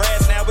beat her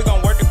ass now. We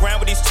gon' work the ground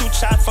with these two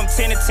chops from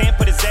 10 to 10.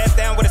 Put his ass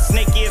down where the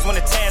snake is when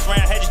the Taz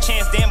round. Had your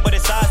chance then, but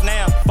it's ours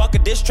now. Fuck a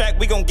diss track,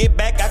 we gon' get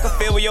back. I can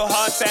feel where your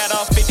heart's at.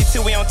 Off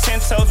 52, we on 10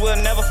 toes. We'll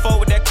never fold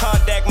with that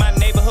card deck. My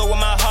neighborhood with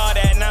my heart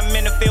at, and I'm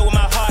in the field with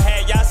my heart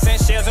hat. Y'all send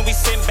shells and we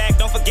sitting back.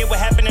 Don't forget what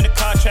happened in the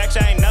car tracks.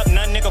 Y'all ain't up,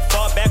 none nigga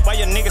fall back. While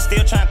your niggas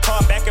still trying to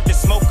call back. If the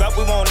smoke up,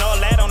 we want all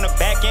that on the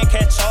back end.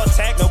 Catch all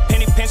tack. No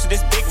penny pinch with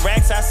this big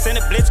racks. I send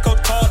a blitz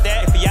coach, call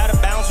that. If he out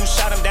of bounds, who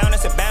shot him down?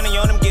 It's a bounty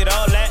on him, get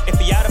all that. If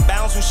he out of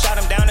bounds, who shot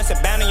him down? It's a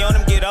bounty on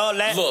him, get all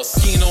that. Look,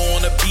 Keno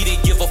on the beat, they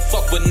give a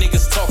fuck what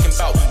niggas talking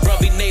about.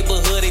 Brother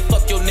neighborhood, they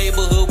fuck your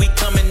neighborhood. We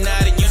coming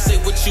out and you say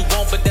what you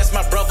want, but that's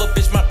my brother,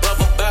 bitch, my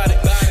brother about it.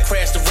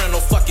 Crash the rental,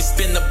 fucking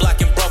spin the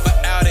block and brother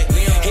out it.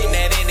 Hitting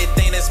at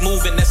anything that's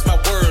moving, that's my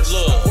word,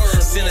 love.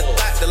 Send a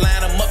thought to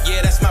line them up,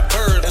 yeah, that's my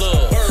bird,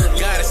 love.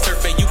 God is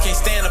turfing, you can't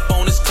stand up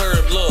on this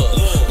curb, love.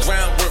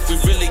 Groundwork, we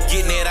really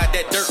getting it out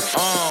that dirt.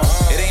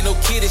 It ain't no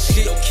kiddish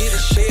shit.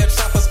 Bad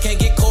choppers can't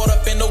get caught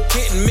up in no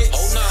kid and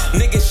mitts.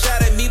 Niggas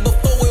shot at me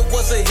before it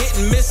was a hit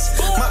and miss.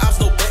 My ops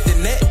no bet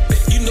than that.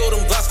 You know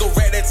them Glasgow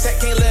rat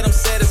attack, can't let them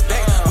set us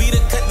back. We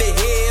done cut their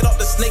head off,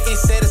 the snake ain't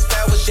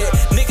satisfied with that.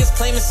 Niggas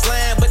claiming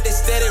slime, but they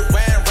steady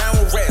riding round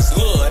with rats.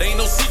 Look, it ain't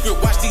no secret.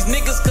 Watch these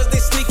niggas cause they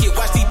sneak it.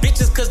 Watch these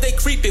bitches cause they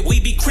creep it. We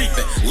be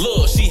creeping.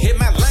 Look, she hit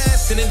my line,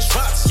 sending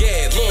drops.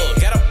 Yeah,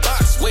 look, got a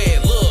box where,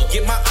 look,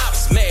 get my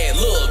ops mad.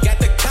 Look, got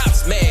the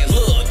cops mad.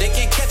 Look, they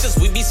can't catch us.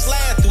 We be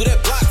sliding through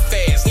that block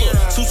fast. Look,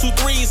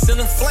 223, send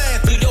them flying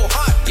through your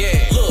heart.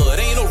 Yeah, look, it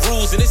ain't no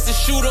rules, and it's the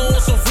shooter on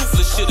some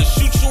ruthless shit. To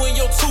shoot you in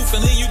your tooth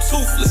and leave you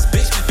toothless,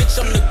 bitch. Bitch,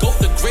 I'm the GOAT,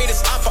 the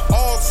greatest op of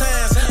all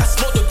times. I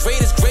smoke the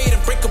greatest grade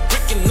and break a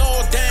brick in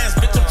all dimes.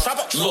 Bitch, I'm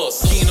chopper. Look,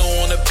 Keno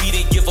on the beat,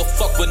 they give a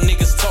fuck what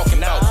niggas talking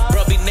about.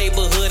 Brother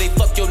neighborhood, they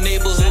fuck your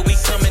neighborhood. We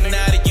coming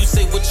out and you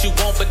say what you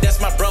want, but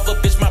that's my brother,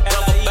 bitch, my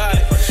brother about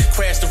it.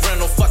 Crash the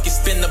rental, fucking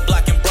spin the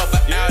block and brother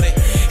out it.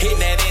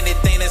 Hitting at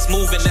anything that's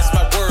moving, that's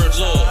my word,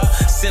 love.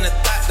 Send a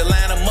thought to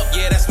line them up,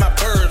 yeah, that's my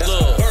bird,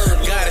 love.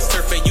 God is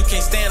turfing, you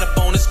can't stand up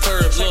on this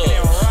curb, love.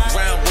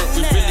 Groundwork,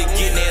 we really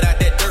getting it out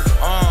that dirt.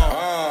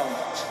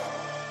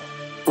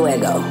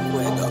 Fuego.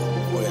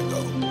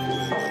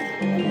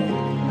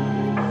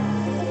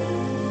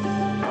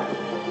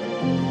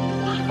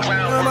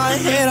 In my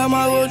head, I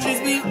might well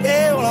just be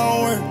dead when I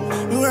don't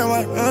work. You heard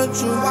my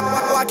truth.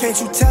 Why can't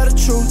you tell the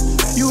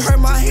truth? You hurt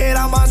my head,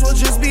 I might as well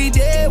just be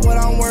dead when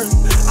I'm worth.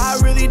 I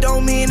really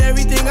don't mean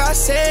everything I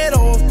said,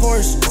 oh of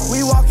course.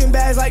 We walking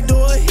bags like do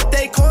it, hit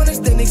they corners,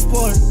 then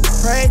explore.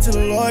 Pray to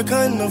the Lord,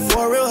 couldn't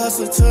afford real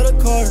hustle to the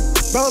core.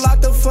 Bro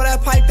locked up for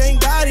that pipe,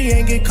 thank God he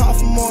ain't get caught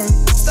for more.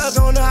 Stuck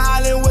on the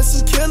island with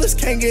some killers,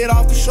 can't get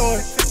off the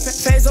shore.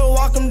 Fazo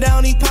walk him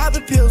down, he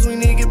poppin' pills, we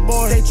nigga get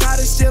bored. They try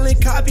to steal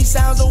and copy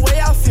sounds the way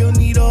I feel,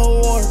 need a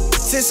award.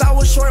 Since I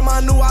was short, my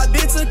new I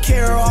been took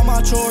care of all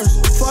my chores.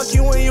 Fuck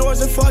you and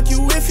yours and fuck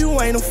you if you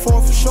ain't a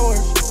four for sure.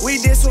 We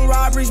did some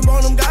robberies,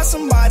 bro, them got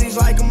some bodies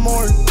like a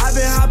morgue. I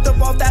been hopped up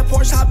off that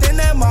Porsche, hopped in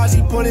that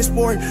Mozzie, put in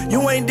sport.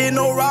 You ain't did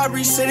no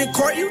robbery, sit in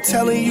court, you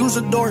tellin' you's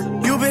a dork.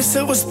 You been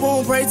silver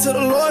spoon, pray to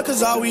the Lord,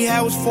 cause all we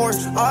had was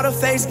force. All the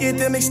fakes get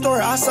them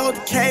extort, I sold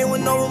the cane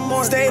with no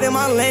remorse. Stayed in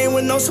my lane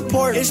with no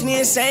support, it's me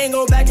insane,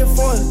 go back and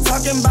forth.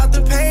 Talking about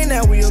the pain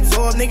that we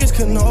absorb, niggas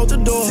couldn't hold the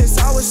door. Since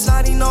I was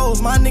snotty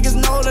nose, my niggas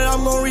know that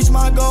I'm gonna reach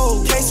my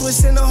goal. Case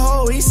was in the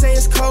hole, he say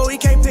it's cold, he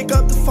can't pick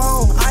up the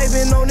phone. I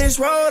been on this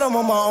road, I'm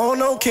on my own,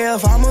 don't care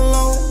if I'm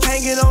alone.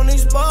 Can't get on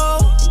this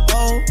boat,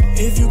 oh,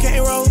 if you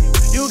can't roll,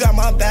 you got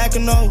my back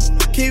and no.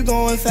 Keep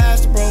going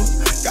faster, bro.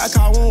 Got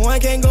caught when one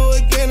can't go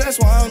again, that's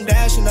why I'm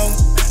dashing on.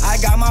 I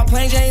got my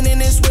plain Jane in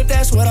this whip,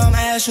 that's what I'm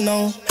ashing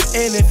on.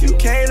 And if you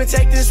came to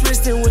take this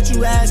risk, then what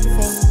you asking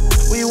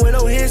for? We went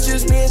on hits,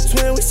 just me and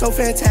Twin, we so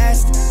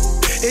fantastic.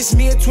 It's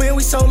me and Twin,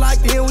 we so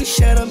locked in, we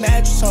share a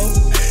mattress hole.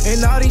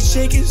 And all these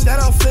chickens that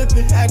I'm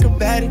flipping,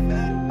 acrobatic.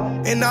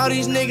 And all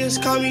these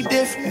niggas call me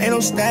different, ain't no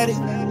static.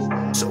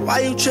 So why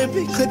you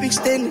tripping, clip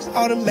extended,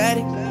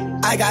 automatic.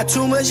 I got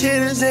too much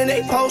hitters and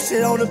they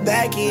posted on the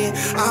back end.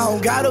 I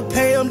don't gotta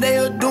pay them,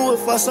 they'll do it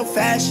for some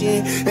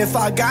fashion. If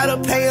I gotta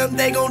pay them,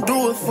 they gon'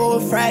 do it for a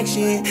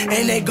fraction.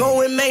 And they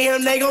go and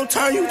mayhem, they gon'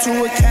 turn you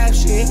to a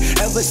caption.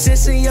 Ever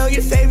since a young,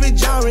 your favorite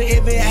genre,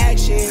 it been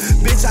action.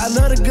 Bitch, I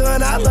love the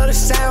gun, I love the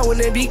sound when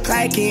it be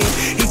clacking.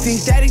 He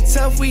think that he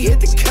tough, we hit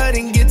the cut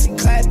and get to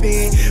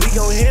clapping. We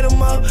gon' hit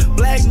him up,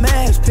 black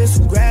mask,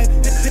 pistol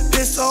grabbing.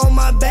 Pistol on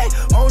my back,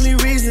 only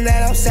reason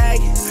that I'm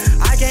sagging.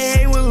 I can't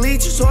hang with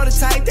leeches or the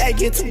type that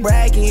get to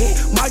bragging.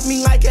 Mark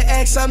me like an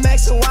X, I'm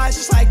X and Y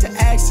just like the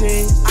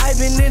accent. I've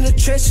been in the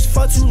trenches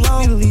for too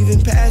long,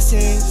 leaving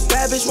passing.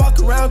 Bad bitch walk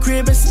around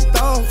crib and some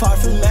thong, far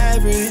from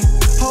average.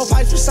 Whole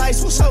pipe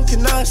precise, what's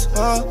soaking us?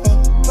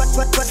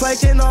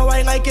 Flexing all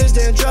right like it's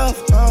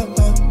dandruff.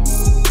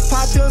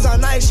 Pop pills all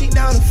night, she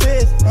down the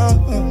fifth.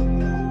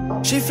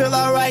 She feel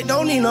alright,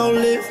 don't need no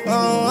lift.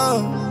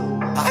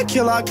 I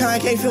kill all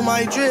kind, can't feel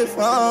my drift.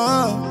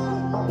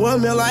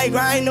 1 mil like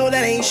grind, know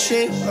that ain't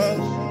shit.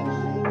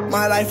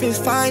 My life is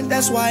fine,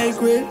 that's why I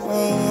grip.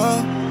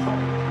 Alright.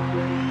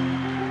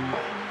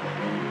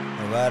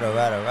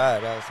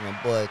 That was my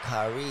boy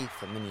Kyrie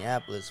from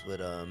Minneapolis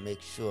with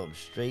Make Sure I'm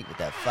Straight with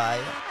that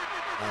fire.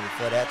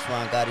 Before that,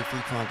 Twan Gotti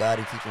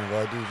featuring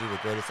Roy Duji, the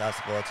greatest house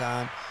of all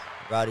time.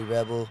 Rowdy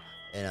Rebel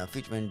and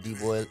featuring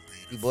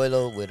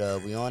D-Boylo with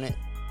We On It.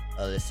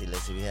 Let's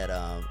see. We had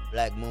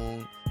Black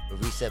Moon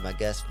with Reset, my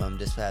guest from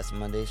this past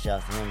Monday.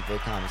 Shout out to him.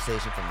 Great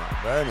conversation from my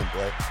burning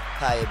boy.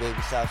 Kaya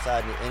Baby,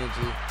 Southside New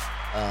Energy.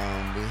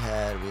 We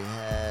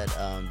had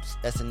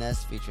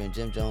SNS featuring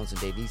Jim Jones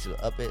and Dave East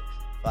with Up It.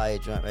 Fire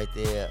joint right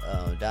there.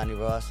 Donnie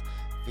Ross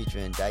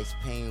featuring Dice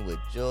Payne with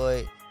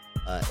Joy.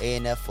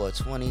 ANF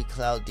 420,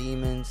 Cloud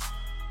Demons.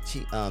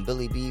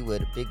 Billy B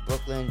with Big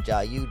Brooklyn,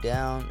 Jayu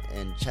Down,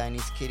 and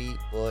Chinese Kitty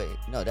Boy.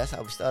 No, that's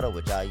how we start off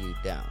with Jayu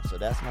Down. So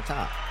that's my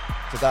time.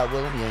 So God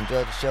willing, you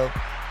enjoyed the show.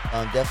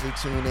 Definitely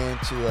tune in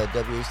to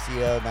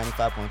WHCL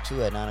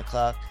 95.2 at 9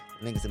 o'clock.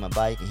 The link is in my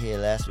bio. You can hear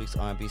last week's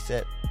R&B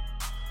set,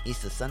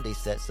 Easter Sunday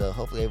set. So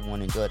hopefully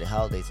everyone enjoyed the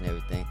holidays and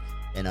everything.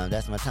 And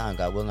that's my time.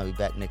 God willing, I'll be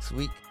back next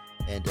week.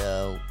 And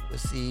we'll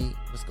see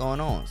what's going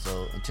on.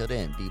 So until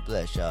then, be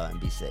blessed, y'all, and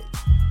be safe.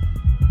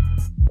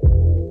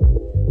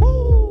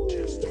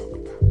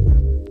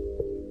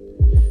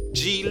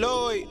 G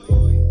Lloyd,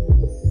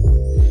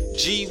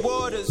 G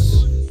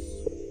Waters,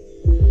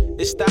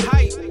 it's the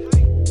hype.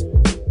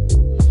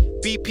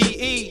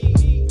 BPE,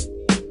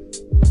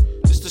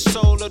 it's the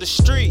soul of the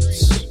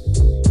streets.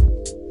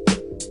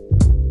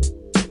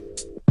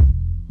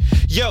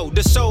 Yo,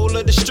 the soul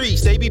of the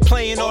streets, they be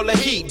playing all the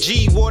heat.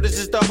 G Waters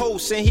is the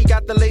host and he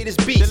got the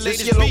latest beats.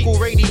 This your local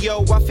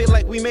radio, I feel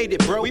like we made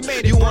it, bro.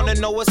 You wanna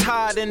know what's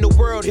hot in the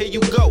world, here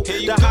you go.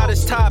 The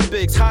hottest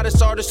topics,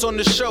 hottest artists on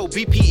the show.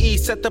 BPE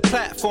set the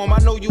platform, I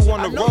know you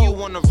wanna roll.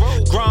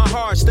 Grind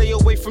hard, stay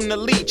away from the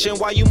leech. And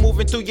while you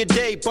moving through your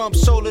day, bump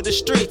soul of the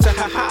streets.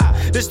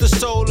 This the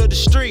soul of the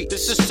street.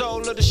 This the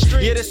soul of the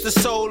street. Yeah, this the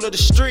soul of the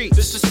street.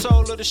 This the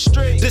soul of the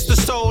street. This the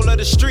soul of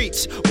the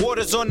streets.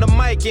 Waters on the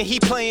mic and he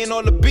playing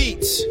all the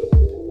beats.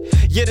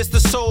 Yeah, this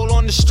the soul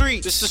on the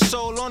street. This the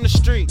soul on the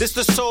street. This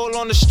the soul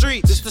on the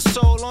street. This the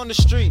soul on the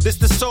street. This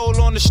the soul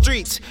on the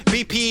streets.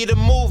 BP the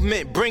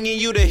movement, bringing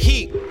you the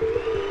heat.